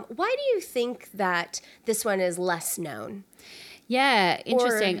 why do you think that this one is less known? Yeah,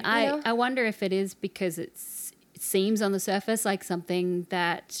 interesting. Or, I wonder if it is because it seems on the surface like something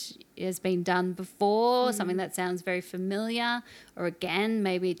that has been done before, something that sounds very familiar, or again,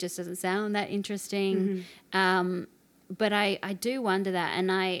 maybe it just doesn't sound that interesting. But I do wonder that,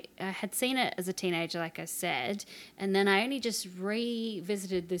 and I had seen it as a teenager, like I said, and then I only just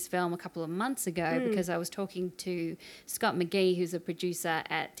revisited this film a couple of months ago because I was talking to Scott McGee, who's a producer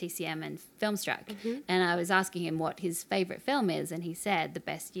at TCM and Filmstruck, and I was asking him what his favourite film is, and he said The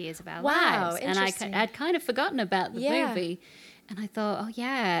Best Years of Our Lives. And I'd kind of forgotten about the movie. And I thought, oh,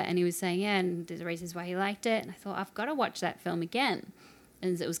 yeah. And he was saying, and there's reasons why he liked it. And I thought, I've got to watch that film again.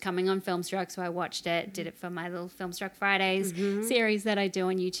 And it was coming on Filmstruck, so I watched it, did it for my little Filmstruck Fridays series that I do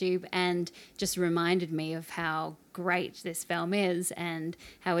on YouTube, and just reminded me of how great this film is and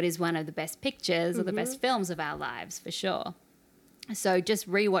how it is one of the best pictures or the best films of our lives, for sure. So just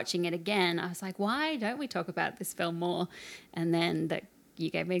rewatching it again, I was like, why don't we talk about this film more? And then you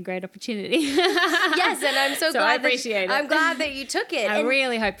gave me a great opportunity. Yes, and I'm so glad. I appreciate it. I'm glad that you took it. I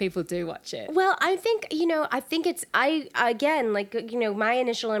really hope people do watch it. Well, I think it's my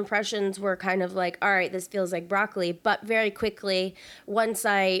initial impressions were kind of like, all right, this feels like broccoli, but very quickly, once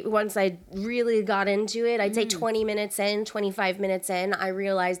I really got into it, I'd say 20 minutes in, 25 minutes in, I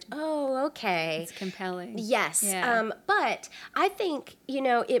realized, oh, okay. It's compelling. Yes. Yeah. But I think,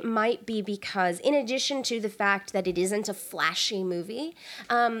 it might be because, in addition to the fact that it isn't a flashy movie,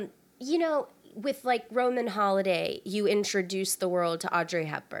 with like Roman Holiday, you introduce the world to Audrey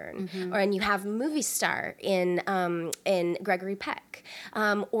Hepburn, and you have a movie star in Gregory Peck,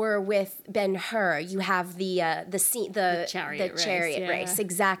 or with Ben-Hur, you have the chariot race,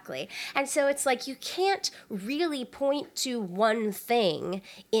 exactly. And so it's like you can't really point to one thing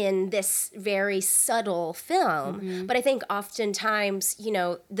in this very subtle film, but I think oftentimes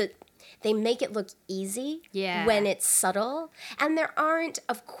they make it look easy when it's subtle. And there aren't,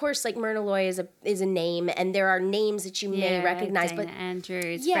 of course, like Myrna Loy is a name, and there are names that you may recognize, Dana but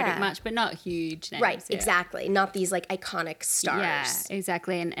Andrews, Frederick March, but not huge names. Right, exactly. Not these like iconic stars. Yeah,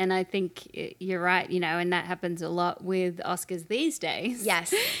 exactly. And I think you're right, and that happens a lot with Oscars these days.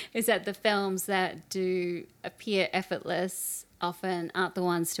 Yes. Is that the films that do appear effortless often aren't the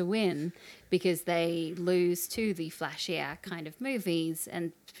ones to win, because they lose to the flashier kind of movies,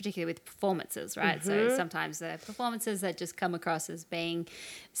 and particularly with performances, right? So sometimes the performances that just come across as being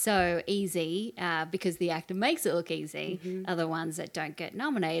so easy because the actor makes it look easy are the ones that don't get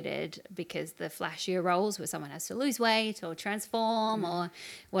nominated, because the flashier roles where someone has to lose weight or transform or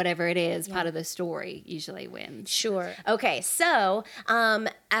whatever it is, part of the story usually wins. Sure. Okay, so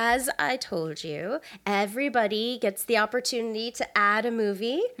as I told you, everybody gets the opportunity to add a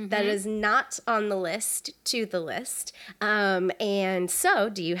movie that is not on the list to the list. And so,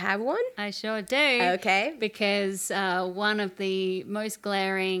 do you have one? I sure do. Okay. Because one of the most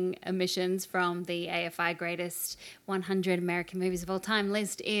glaring omissions from the AFI Greatest 100 American Movies of All Time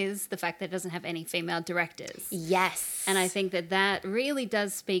list is the fact that it doesn't have any female directors. Yes. And I think that really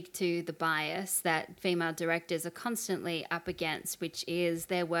does speak to the bias that female directors are constantly up against, which is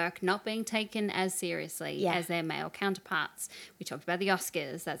their work not being taken as seriously as their male counterparts. We talked about the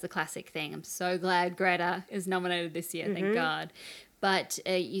Oscars. That's a classic thing. I'm so glad Greta is nominated this year, thank God. But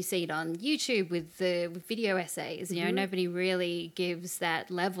you see it on YouTube with video essays. Nobody really gives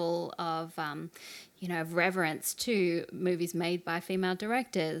that level of, of reverence to movies made by female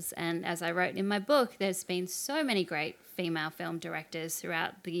directors. And as I wrote in my book, there's been so many great female film directors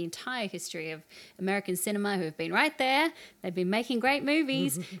throughout the entire history of American cinema who have been right there. They've been making great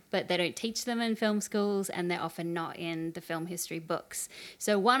movies, but they don't teach them in film schools, and they're often not in the film history books.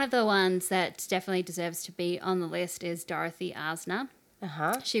 So one of the ones that definitely deserves to be on the list is Dorothy Arzner.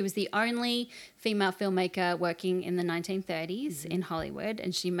 She was the only female filmmaker working in the 1930s in Hollywood,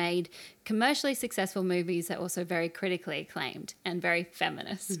 and she made commercially successful movies that were also very critically acclaimed and very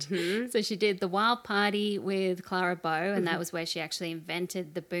feminist. So she did The Wild Party with Clara Bow, and that was where she actually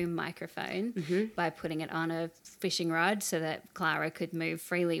invented the boom microphone by putting it on a fishing rod so that Clara could move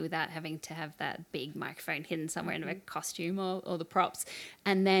freely without having to have that big microphone hidden somewhere in a costume or the props.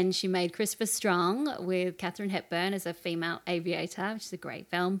 And then she made Christopher Strong with Katharine Hepburn as a female aviator, which is a great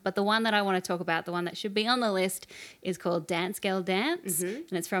film. But the one that I want to talk about, the one that should be on the list, is called Dance Girl Dance, and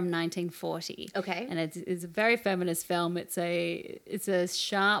it's from 1940. Okay. And it's a very feminist film. It's a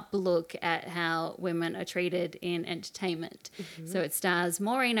sharp look at how women are treated in entertainment. So it stars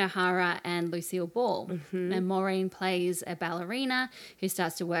Maureen O'Hara and Lucille Ball. And Maureen plays a ballerina who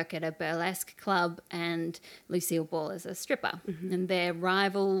starts to work at a burlesque club, and Lucille Ball is a stripper. And they're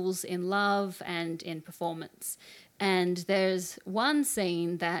rivals in love and in performance. And there's one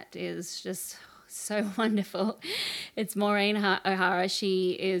scene that is just so wonderful. It's Maureen O'Hara.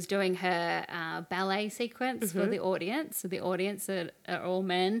 She is doing her ballet sequence for the audience. So the audience are all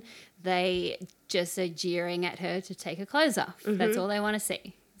men. They just are jeering at her to take her clothes off. That's all they want to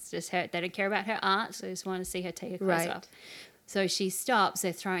see. It's just her. They don't care about her art. So they just want to see her take her clothes off. So she stops.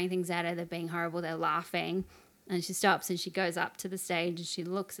 They're throwing things at her. They're being horrible. They're laughing. And she stops and she goes up to the stage and she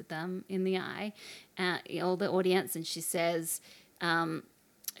looks at them in the eye, all the audience, and she says,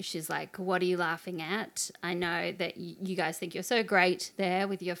 she's like, "What are you laughing at? I know that you guys think you're so great there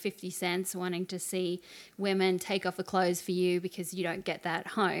with your 50 cents wanting to see women take off the clothes for you because you don't get that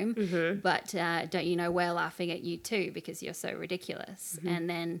home. But don't you know we're laughing at you too because you're so ridiculous. And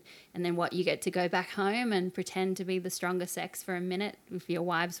then what, you get to go back home and pretend to be the stronger sex for a minute if your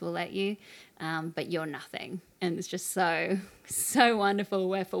wives will let you, but you're nothing." And it's just so wonderful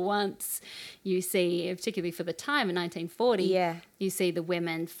where for once you see, particularly for the time in 1940, you see the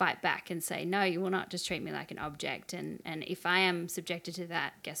women fight back and say, "No, you will not just treat me like an object. And if I am subjected to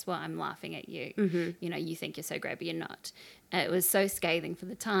that, guess what? I'm laughing at you. You think you're so great, but you're not." It was so scathing for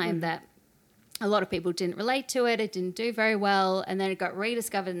the time that a lot of people didn't relate to it. It didn't do very well. And then it got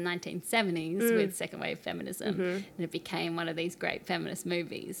rediscovered in the 1970s with second wave feminism. And it became one of these great feminist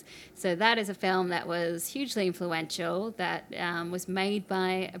movies. So that is a film that was hugely influential, that was made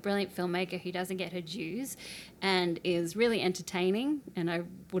by a brilliant filmmaker who doesn't get her dues and is really entertaining. And I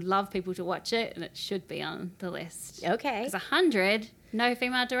would love people to watch it, and it should be on the list. Okay. Because 100, no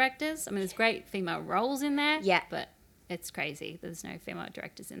female directors. I mean, there's great female roles in there. Yeah. But it's crazy. There's no female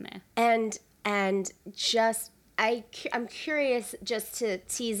directors in there. And just, I'm curious just to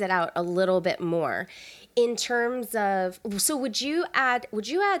tease it out a little bit more in terms of, so would you add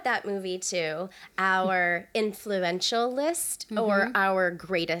that movie to our influential list or our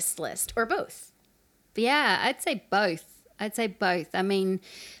greatest list, or both? Yeah, I'd say both. I mean,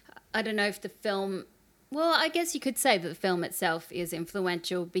 I don't know if the film... Well, I guess you could say that the film itself is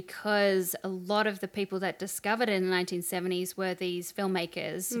influential because a lot of the people that discovered it in the 1970s were these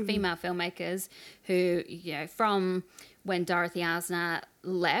filmmakers, female filmmakers, who, you know, from when Dorothy Asner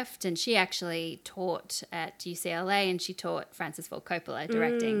left, and she actually taught at UCLA and she taught Francis Ford Coppola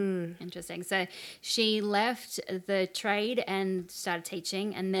directing. Interesting. So she left the trade and started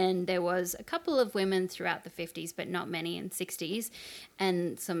teaching, and then there was a couple of women throughout the 50s, but not many in 60s,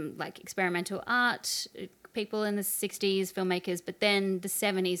 and some like experimental art people in the 60s, filmmakers, but then the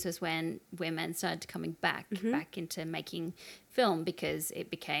 70s was when women started coming back into making film because it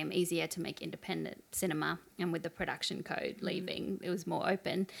became easier to make independent cinema, and with the production code leaving, it was more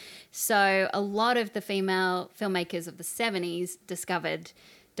open. So a lot of the female filmmakers of the 70s discovered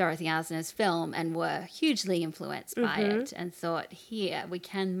Dorothy Asner's film and were hugely influenced by it and thought, here, we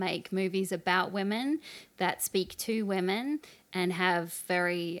can make movies about women that speak to women and have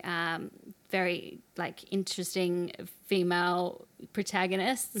very like interesting female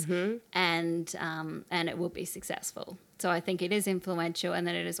protagonists, and it will be successful. So I think it is influential, and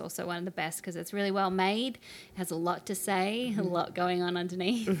then it is also one of the best because it's really well made. It has a lot to say, a lot going on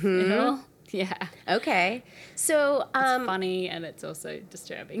underneath it all. Yeah. Okay. So it's funny and it's also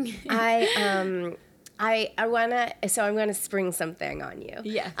disturbing. I'm gonna spring something on you.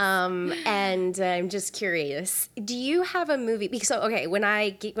 Yeah. And I'm just curious. Do you have a movie? Because when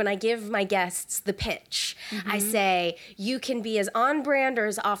I give my guests the pitch, I say you can be as on brand or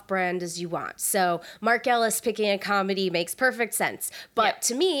as off brand as you want. So Mark Ellis picking a comedy makes perfect sense. But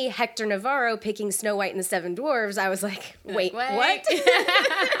to me, Hector Navarro picking Snow White and the Seven Dwarfs, I was like, wait. What?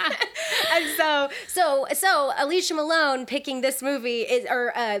 And so Alicia Malone picking this movie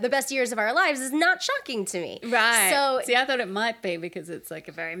or The Best Years of Our Lives is not shocking to me. Right. So see, I thought it might be because it's like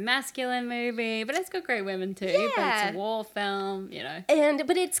a very masculine movie, but it's got great women too. Yeah. But it's a war film, you know.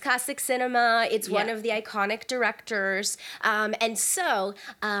 But it's classic cinema. It's one of the iconic directors. And so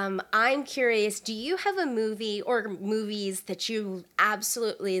I'm curious, do you have a movie or movies that you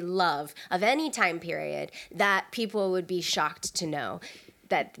absolutely love of any time period that people would be shocked to know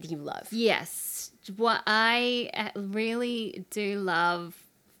that you love? Yes. What I really do love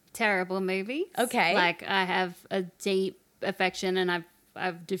terrible movies. Okay. Like I have a deep affection, and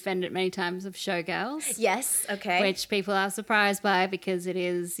I've defended many times of Showgirls. Yes, okay. Which people are surprised by because it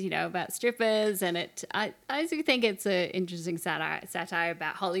is, you know, about strippers, and I do think it's an interesting satire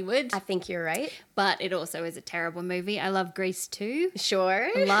about Hollywood. I think you're right. But it also is a terrible movie. I love Grease too. Sure.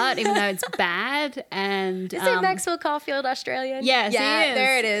 A lot, even though it's bad. And is it Maxwell Caulfield Australian? Yes, yeah, he is.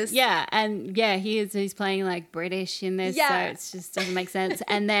 There it is. Yeah, and yeah, he's playing like British in this, so it just doesn't make sense.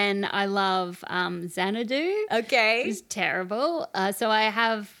 And then I love Xanadu. Okay. It's terrible. So I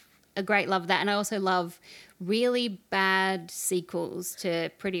have a great love of that, and I also love really bad sequels to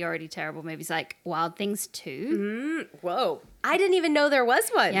pretty already terrible movies like Wild Things 2. Whoa. I didn't even know there was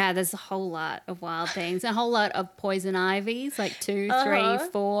one. Yeah, there's a whole lot of Wild Things, a whole lot of Poison Ivies, like 2, 3,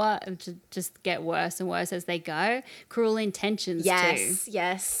 4, and just get worse and worse as they go. Cruel Intentions too.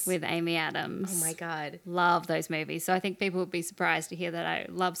 Yes. With Amy Adams. Oh my God. Love those movies. So I think people would be surprised to hear that I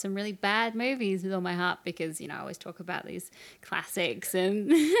love some really bad movies with all my heart because, you know, I always talk about these classics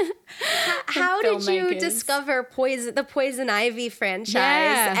and How did you discover the Poison Ivy franchise?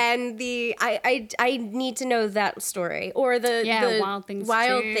 Yeah. And I need to know that story or the Wild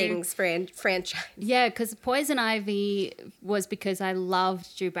Things franchise. Yeah, because Poison Ivy was because I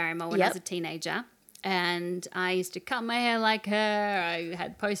loved Drew Barrymore when I was a teenager. And I used to cut my hair like her. I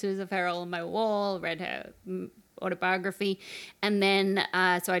had posters of her all on my wall, read her autobiography. And then,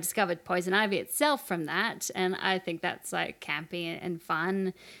 so I discovered Poison Ivy itself from that. And I think that's like campy and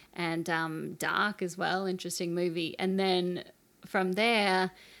fun and dark as well. Interesting movie. And then from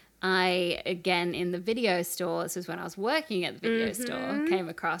there, I, again, in the video store, this was when I was working at the video store, came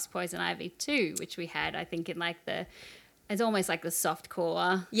across Poison Ivy 2, which we had, I think, in like it's almost like the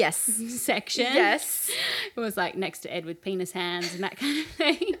softcore section. Yes. It was like next to Edward Penis Hands and that kind of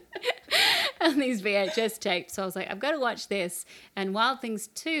thing. And these VHS tapes. So I was like, I've got to watch this. And Wild Things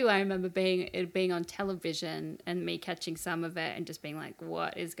 2, I remember it being on television and me catching some of it and just being like,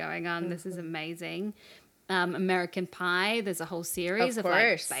 what is going on? This is amazing. American Pie, there's a whole series of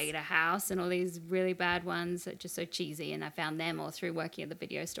like Beta House and all these really bad ones that are just so cheesy, and I found them all through working at the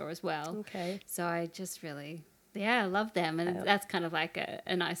video store as well. Okay. So I just really, I love them, and that's kind of like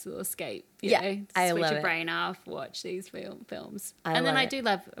a nice little escape. You know? I Switch love your it. brain off, watch these films. I and then love I it. do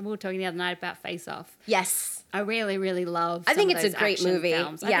love, we were talking the other night about Face Off. Yes. I really, really love I think some of it's a those great action movie.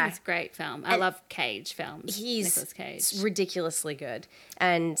 films. I Yeah. think it's a great film. I love Cage films. Nicolas Cage. He's ridiculously good.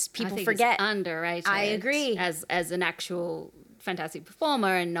 And I people think forget. he's underrated. I agree. As an actual fantastic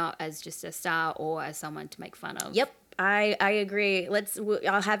performer and not as just a star or as someone to make fun of. Yep. I agree.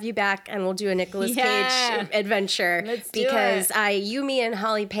 I'll have you back and we'll do a Nicolas Cage adventure. Let's do because it. you, me, and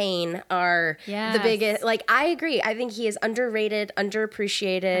Holly Payne are the biggest. Like, I agree. I think he is underrated,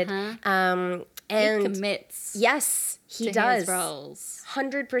 underappreciated. And he commits. Yes, he to does. His roles.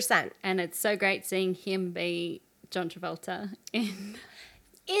 100%. And it's so great seeing him be John Travolta in.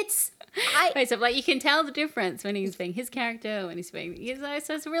 Like you can tell the difference when he's being his character, when he's being.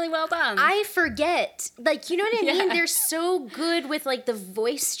 So it's really well done. I forget, like, you know what I mean? They're so good with like the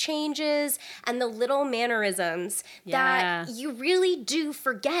voice changes and the little mannerisms that you really do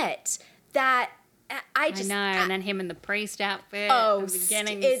forget that. I know, and then him in the priest outfit at the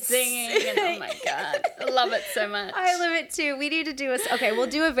beginning singing, and oh my God, I love it so much. I love it too. We need to do we'll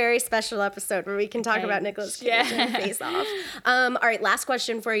do a very special episode where we can talk about Nicolas Cage and Face Off. All right, last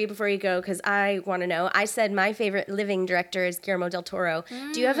question for you before you go, because I want to know. I said my favorite living director is Guillermo del Toro.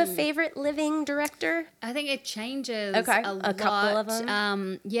 Do you have a favorite living director? I think it changes a lot. Couple of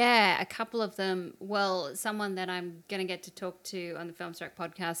them? A couple of them. Well, someone that I'm going to get to talk to on the Filmstruck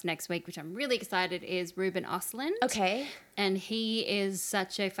podcast next week, which I'm really excited, is Ruben Östlund. Okay. And he is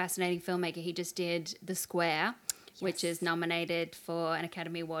such a fascinating filmmaker. He just did The Square, which is nominated for an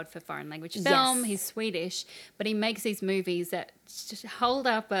Academy Award for Foreign Language Film. He's Swedish, but he makes these movies that just hold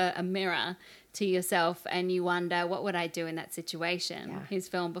up a mirror to yourself and you wonder, what would I do in that situation? Yeah. His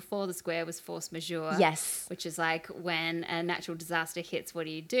film before The Square was Force Majeure. Yes. Which is like when a natural disaster hits, what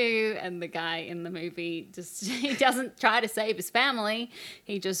do you do? And the guy in the movie he doesn't try to save his family.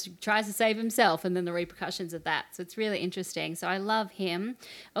 He just tries to save himself and then the repercussions of that. So it's really interesting. So I love him.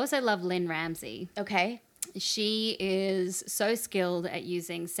 I also love Lynn Ramsey. Okay. She is so skilled at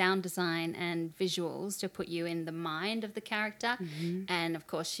using sound design and visuals to put you in the mind of the character. Mm-hmm. And, of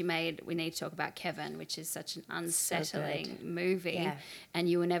course, we need to talk about Kevin, which is such an unsettling movie. Yeah. And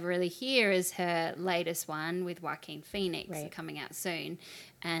You Will Never Really Hear is her latest one with Joaquin Phoenix coming out soon.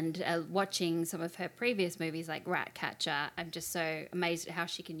 And watching some of her previous movies like Ratcatcher, I'm just so amazed at how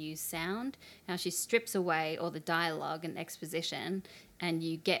she can use sound, how she strips away all the dialogue and exposition, and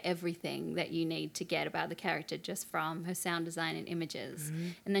you get everything that you need to get about the character just from her sound design and images. Mm-hmm.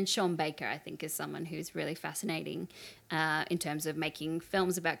 And then Sean Baker, I think, is someone who's really fascinating in terms of making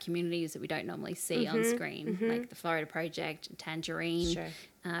films about communities that we don't normally see on screen, like The Florida Project, Tangerine,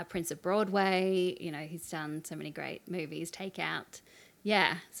 Prince of Broadway. You know, he's done so many great movies, Take Out.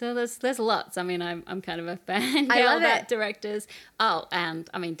 Yeah, so there's lots. I mean, I'm kind of a fan about directors. Oh, and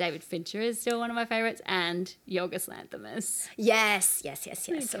I mean, David Fincher is still one of my favorites, and Yorgos Lanthimos. Yes,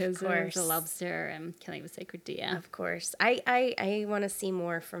 because of course. The Lobster and Killing of a Sacred Deer. Of course. I want to see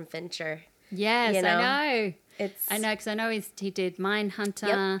more from Fincher. Yes, you know? I know, because I know he did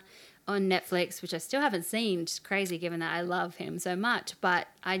Mindhunter on Netflix, which I still haven't seen. Just crazy, given that I love him so much, but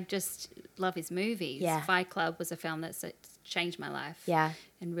I just love his movies. Yeah. Fight Club was a film that's changed my life. Yeah.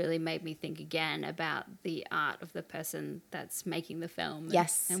 And really made me think again about the art of the person that's making the film.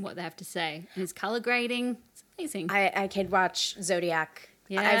 And what they have to say. And his color grading, it's amazing. I could watch Zodiac.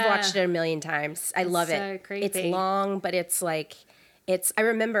 Yeah. I've watched it a million times. I love it. So creepy. It's long, but it's like, I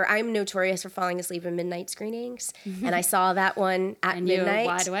remember I'm notorious for falling asleep in midnight screenings. And I saw that one at midnight. You were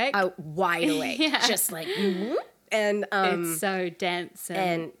wide awake? Wide awake. Just like, and it's so dense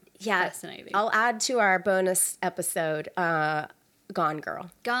and fascinating. I'll add to our bonus episode, Gone Girl.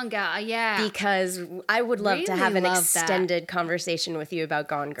 Gone Girl, yeah. Because I would love to have an extended conversation with you about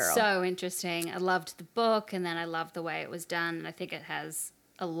Gone Girl. So interesting. I loved the book, and then I loved the way it was done. And I think it has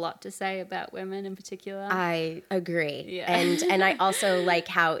a lot to say about women in particular. I agree. Yeah. And I also like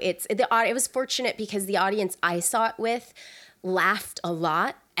how it was fortunate because the audience I saw it with laughed a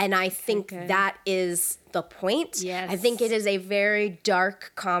lot. And I think that is the point. Yes. I think it is a very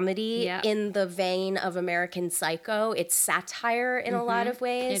dark comedy in the vein of American Psycho. It's satire in a lot of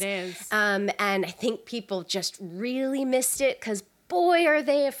ways. It is. And I think people just really missed it because boy, are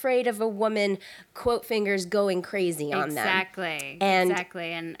they afraid of a woman, quote fingers, going crazy on them. Exactly.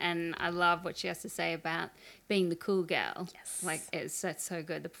 And I love what she has to say about being the cool girl. Yes. Like, that's so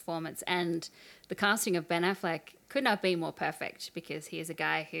good, the performance. And the casting of Ben Affleck could not be more perfect because he is a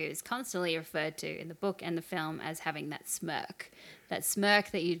guy who is constantly referred to in the book and the film as having that smirk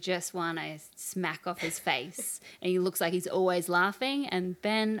that you just want to smack off his face. And he looks like he's always laughing, and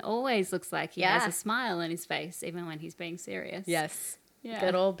Ben always looks like he has a smile on his face, even when he's being serious. Yes. Yeah.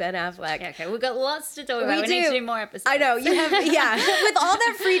 Good old Ben Affleck. Yeah, okay, we've got lots to talk about. We need to do more episodes. I know, you have, with all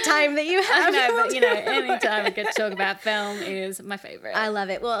that free time that you have. I know, but any time we get to talk about film is my favorite. I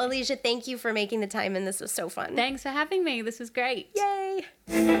love it. Well, Alicia, thank you for making the time, and this was so fun. Thanks for having me. This was great. Yay.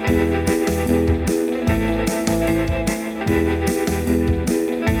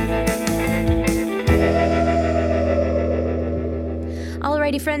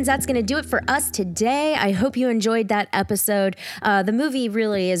 Alrighty, friends, that's going to do it for us today. I hope you enjoyed that episode. The movie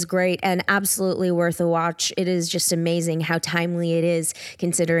really is great and absolutely worth a watch. It is just amazing how timely it is,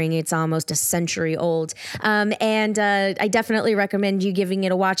 considering it's almost a century old. And I definitely recommend you giving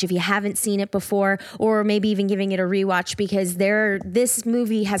it a watch if you haven't seen it before, or maybe even giving it a rewatch, because this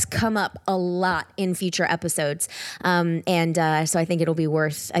movie has come up a lot in future episodes. So I think it'll be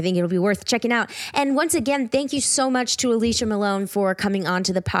worth checking out. And once again, thank you so much to Alicia Malone for coming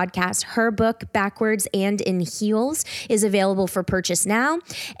onto the podcast. Her book, Backwards and in Heels, is available for purchase now.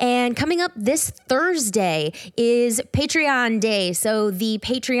 And coming up this Thursday is Patreon Day. So the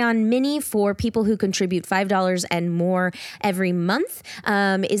Patreon mini for people who contribute $5 and more every month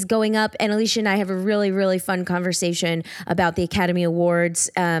is going up. And Alicia and I have a really, really fun conversation about the Academy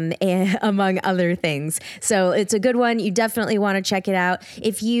Awards, and among other things. So it's a good one. You definitely want to check it out.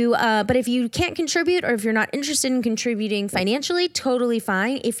 If you can't contribute, or if you're not interested in contributing financially, totally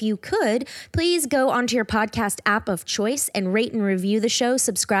fine. If you could, please go onto your podcast app of choice and rate and review the show,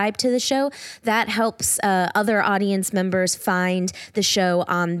 subscribe to the show. That helps other audience members find the show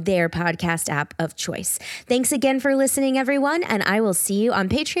on their podcast app of choice. Thanks again for listening, everyone, and I will see you on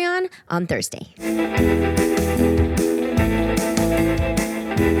Patreon on Thursday.